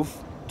the move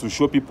to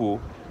show people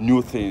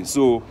new things.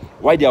 So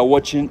while they are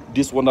watching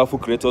these wonderful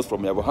creators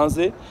from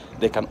nyabohanse,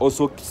 they can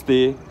also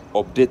stay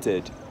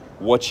updated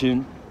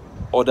watching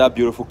other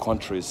beautiful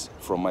countries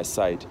from my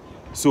side.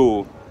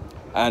 So,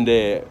 and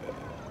I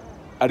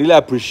really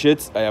appreciate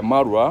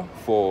Marwa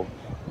for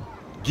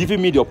giving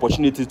me the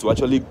opportunity to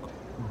actually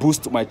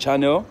boost my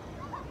channel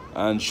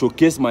and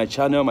showcase my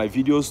channel, my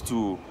videos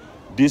to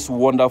this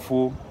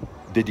wonderful,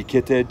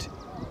 dedicated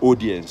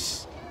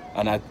audience.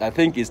 And I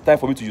think it's time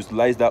for me to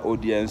utilize that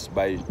audience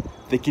by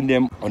taking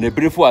them on a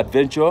beautiful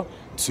adventure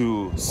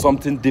to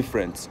something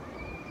different.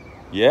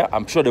 Yeah,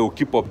 I'm sure they will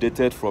keep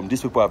updated from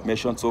these people I've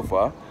mentioned so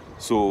far.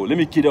 So let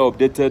me keep them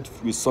updated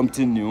with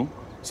something new,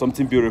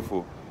 something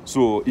beautiful.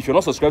 So if you're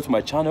not subscribed to my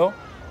channel,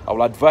 I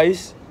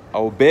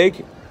will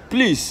beg,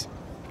 please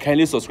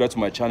kindly subscribe to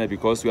my channel,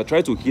 because we are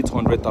trying to hit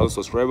 100,000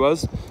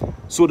 subscribers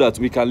so that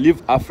we can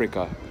leave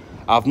Africa.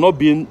 I've not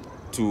been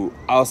to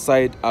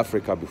outside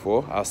Africa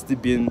before. I've still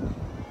been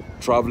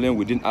traveling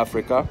within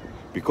Africa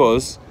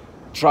because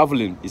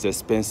traveling is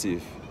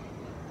expensive.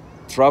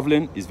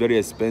 Traveling is very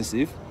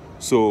expensive.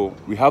 So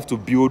we have to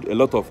build a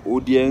lot of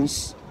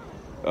audience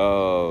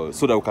so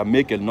that we can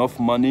make enough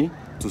money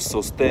to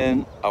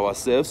sustain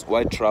ourselves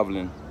while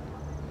traveling.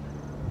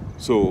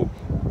 So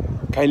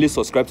kindly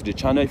subscribe to the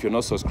channel if you're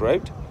not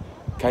subscribed.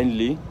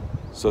 Kindly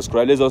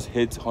subscribe. Let's just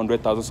hit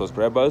 100,000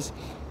 subscribers.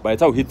 By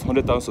the time we hit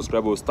 100,000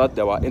 subscribers, we'll start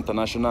our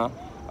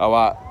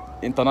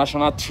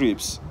international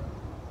trips,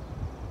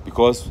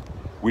 because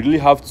we really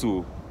have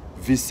to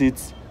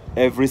visit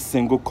every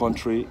single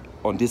country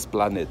on this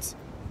planet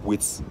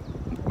with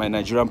my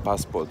Nigerian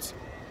passport.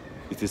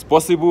 It is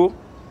possible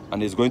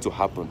and it's going to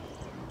happen.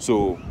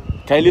 So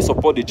kindly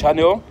support the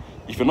channel.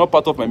 If you're not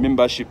part of my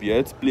membership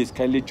yet, please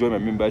kindly join my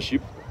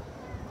membership.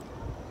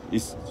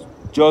 It's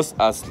just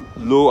as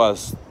low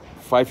as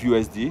 5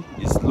 USD.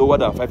 It's lower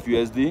than 5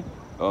 USD,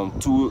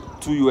 2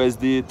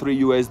 USD,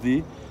 3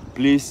 USD.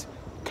 Please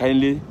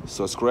kindly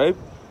subscribe,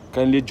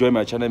 kindly join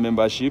my channel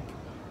membership,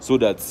 so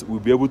that we'll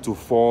be able to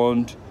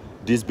fund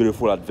this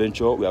beautiful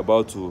adventure we're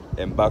about to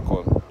embark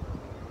on.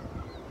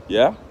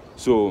 Yeah,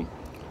 so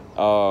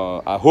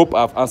I hope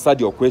I've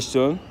answered your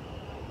question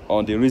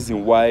on the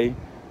reason why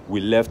we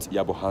left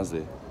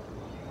nyabohanse.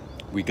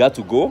 We got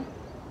to go.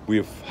 We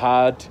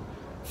had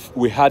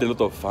a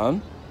lot of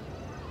fun.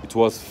 It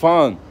was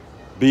fun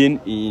being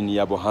in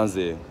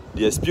nyabohanse.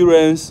 The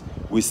experience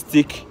will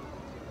stick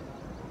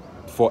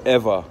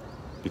forever,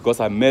 because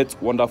I met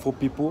wonderful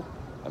people,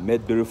 I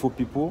met beautiful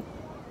people.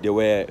 There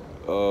were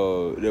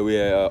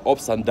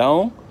ups and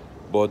downs,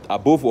 but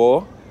above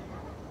all,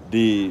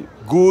 the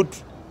good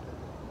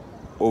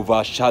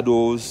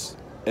overshadows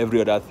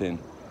every other thing.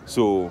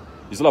 So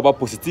it's all about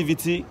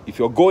positivity. If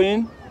you're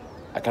going,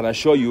 I can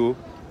assure you,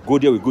 go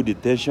there with good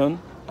intention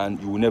and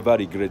you will never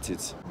regret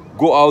it.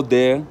 Go out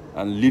there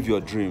and live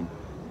your dream.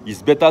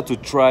 It's better to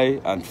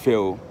try and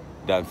fail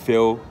than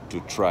fail to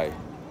try.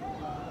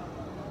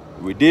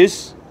 With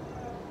this,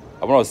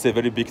 I want to say a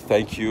very big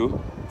thank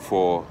you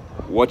for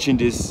watching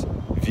this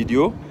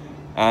video,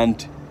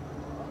 and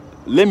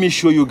let me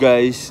show you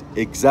guys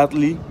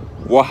exactly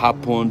what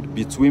happened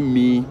between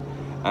me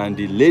and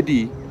the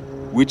lady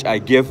which I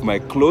gave my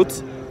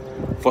clothes.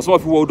 For some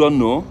of you who don't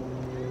know,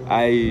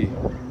 I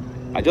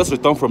just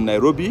returned from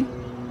Nairobi,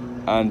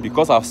 and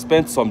because I've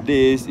spent some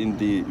days in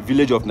the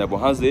village of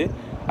Nyabohanse,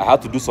 I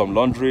had to do some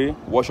laundry,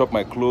 wash up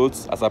my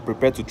clothes as I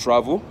prepared to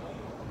travel.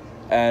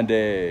 And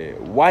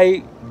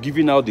while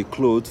giving out the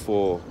clothes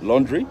for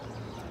laundry,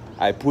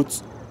 I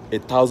put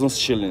 1,000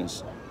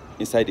 shillings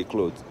inside the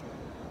clothes.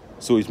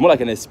 So it's more like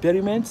an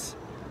experiment,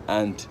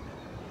 and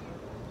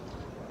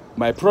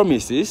my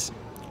promise is,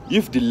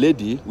 if the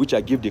lady which I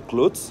give the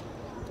clothes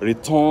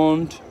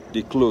returned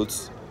the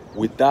clothes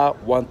with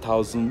that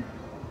 1,000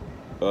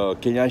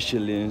 Kenyan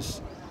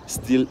shillings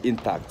still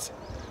intact,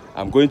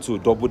 I'm going to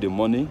double the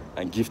money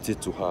and gift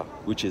it to her,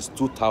 which is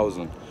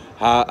 2,000.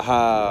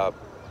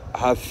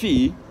 Her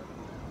fee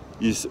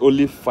is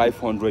only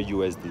 500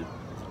 USD,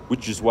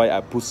 which is why I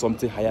put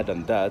something higher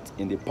than that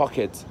in the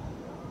pocket,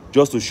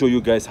 just to show you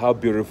guys how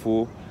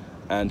beautiful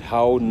and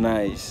how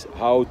nice,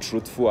 how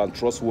truthful and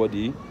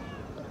trustworthy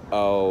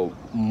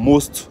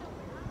most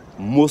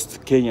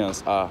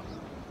Kenyans are.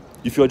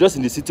 If you're just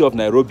in the city of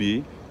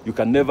Nairobi, you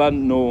can never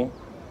know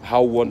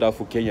how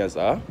wonderful Kenyans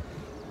are.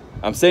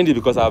 I'm saying it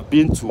because I've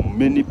been to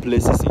many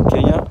places in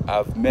Kenya.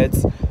 I've met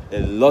a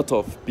lot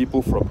of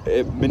people from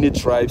many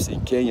tribes in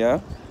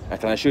Kenya. I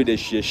can assure you they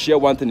share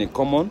one thing in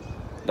common,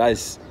 that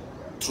is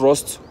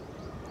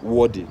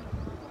trustworthy.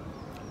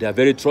 They are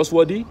very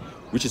trustworthy,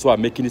 which is why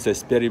I'm making this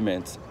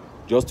experiment,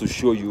 just to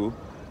show you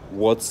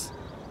what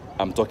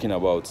I'm talking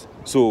about.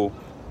 So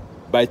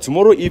by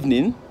tomorrow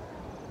evening,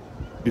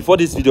 before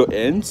this video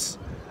ends,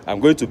 I'm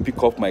going to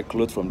pick up my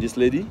clothes from this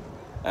lady,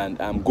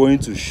 and I'm going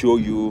to show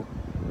you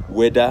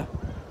whether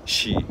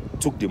she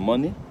took the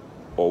money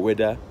or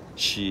whether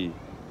she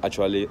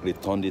actually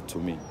returned it to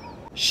me.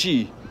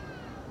 She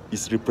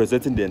is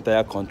representing the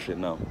entire country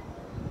now,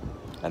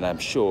 and I'm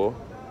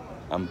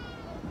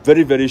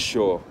very, very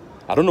sure.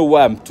 I don't know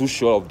why I'm too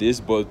sure of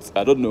this, but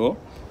I don't know.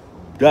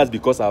 That's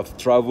because I've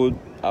traveled,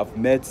 I've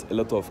met a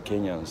lot of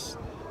Kenyans.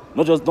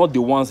 Not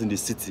the ones in the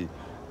city.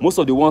 Most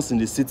of the ones in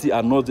the city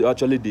are not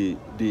actually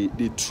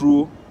the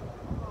true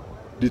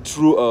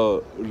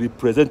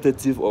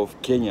representative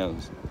of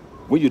Kenyans.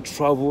 When you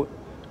travel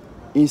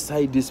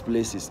inside these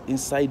places,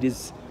 inside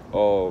these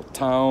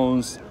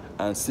towns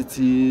and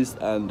cities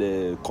and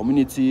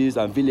communities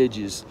and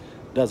villages,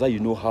 that's how you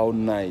know how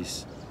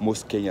nice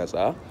most Kenyans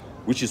are,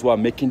 which is why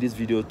I'm making this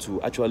video,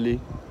 to actually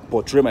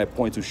portray my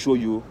point, to show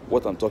you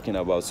what I'm talking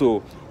about.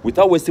 So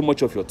without wasting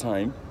much of your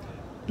time,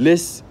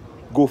 let's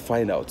go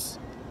find out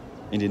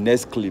in the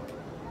next clip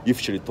if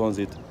she returns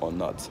it or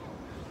not.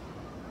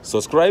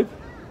 Subscribe,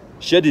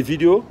 share the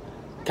video,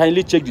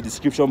 kindly check the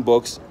description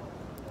box,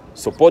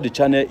 support the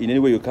channel in any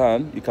way you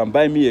can. You can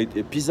buy me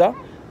a pizza.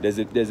 There's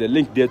a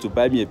link there to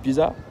buy me a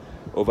pizza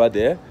over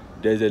there.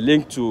 There's a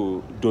link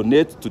to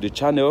donate to the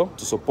channel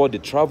to support the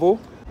travel,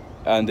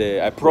 and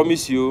I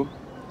promise you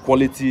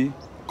quality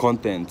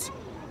content,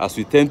 as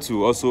we tend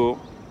to also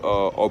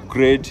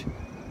upgrade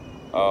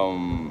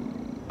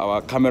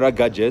our camera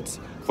gadgets.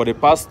 For the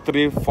past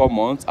 3-4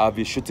 months, I've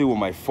been shooting with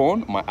my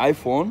phone, my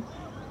iPhone.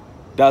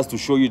 That's to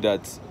show you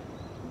that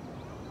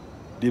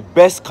the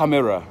best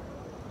camera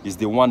is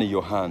the one in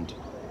your hand.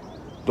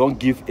 Don't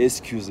give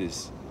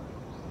excuses.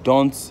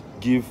 Don't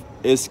give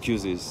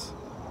excuses.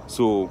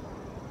 So,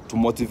 to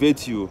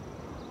motivate you,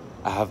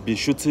 I have been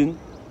shooting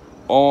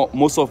for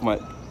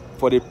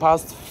the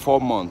past 4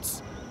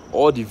 months.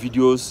 All the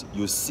videos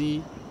you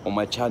see on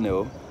my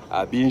channel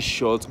are being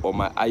shot on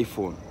my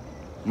iPhone.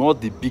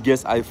 Not the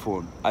biggest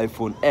iPhone,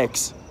 iPhone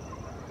X.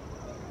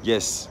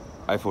 Yes,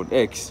 iPhone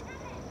X.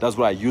 That's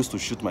what I use to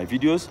shoot my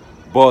videos.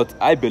 But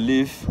I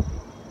believe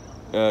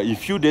in a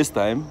few days'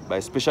 time, by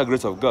special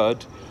grace of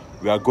God,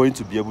 we are going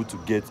to be able to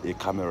get a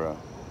camera.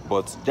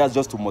 But that's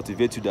just to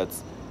motivate you that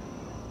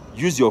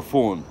use your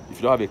phone if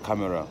you don't have a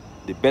camera.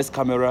 The best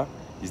camera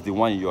is the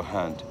one in your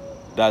hand.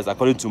 That's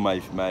according to my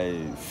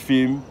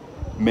film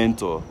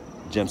mentor,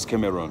 James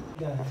Cameron.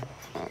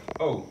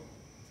 Oh,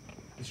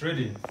 it's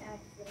ready.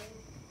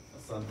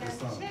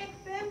 Check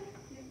them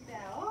if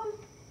they're all.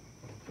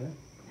 Okay.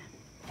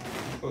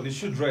 Oh, they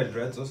should red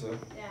also.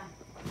 Yeah.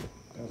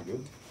 That's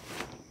good.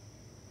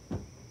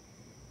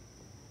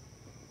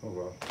 Oh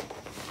wow.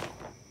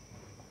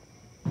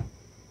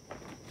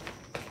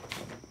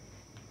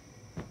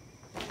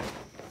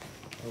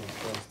 That was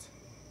fast.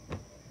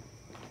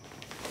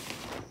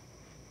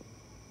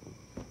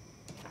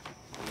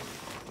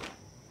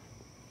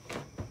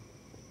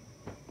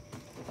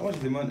 How much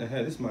is the man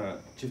ahead? This is my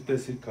chieftain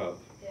seat cap.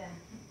 Yeah.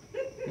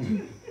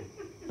 Nice.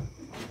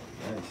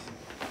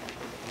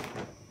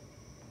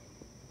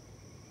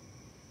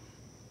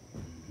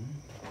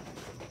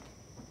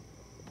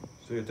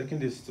 So you're taking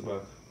this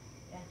back?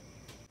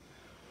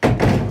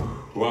 Yeah.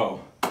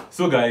 Wow.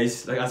 So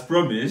guys, like as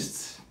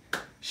promised,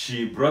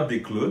 she brought the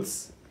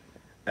clothes,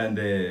 and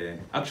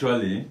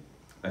actually,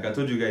 like I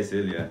told you guys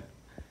earlier,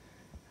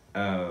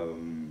 Let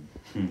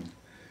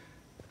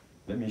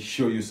me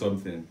show you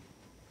something.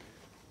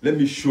 Let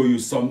me show you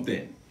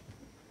something.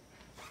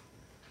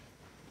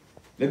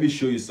 Let me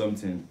show you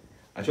something.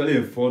 Actually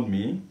informed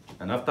me,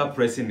 and after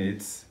pressing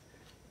it,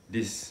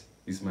 this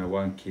is my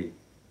 1K.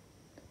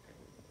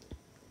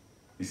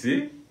 You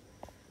see?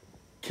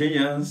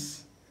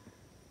 Kenyans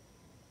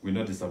will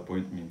not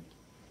disappoint me.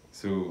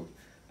 So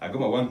I got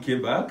my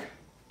 1K back,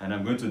 and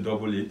I'm going to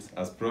double it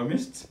as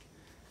promised,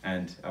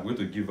 and I'm going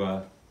to give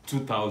her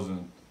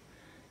 2,000.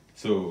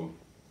 So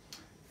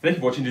thank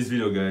you for watching this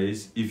video,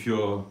 guys. If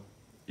you're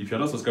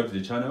not subscribed to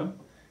the channel,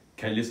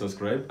 kindly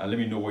subscribe and let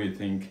me know what you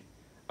think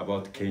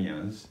about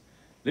Kenyans.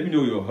 Let me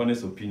know your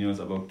honest opinions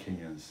about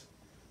Kenyans.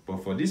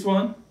 But for this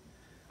one,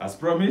 as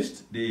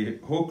promised, the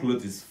whole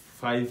cloth is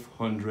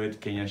 500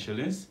 Kenyan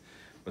shillings,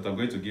 but I'm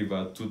going to give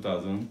her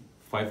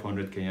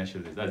 2,500 Kenyan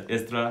shillings. That's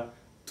extra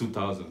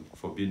 2,000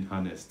 for being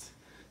honest.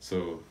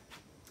 So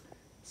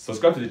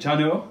subscribe to the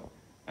channel,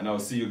 and I'll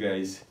see you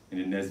guys in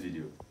the next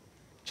video.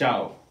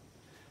 Ciao.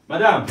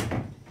 Madam.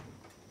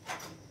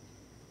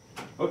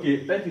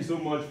 Okay, thank you so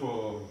much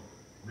for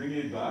bringing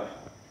it back.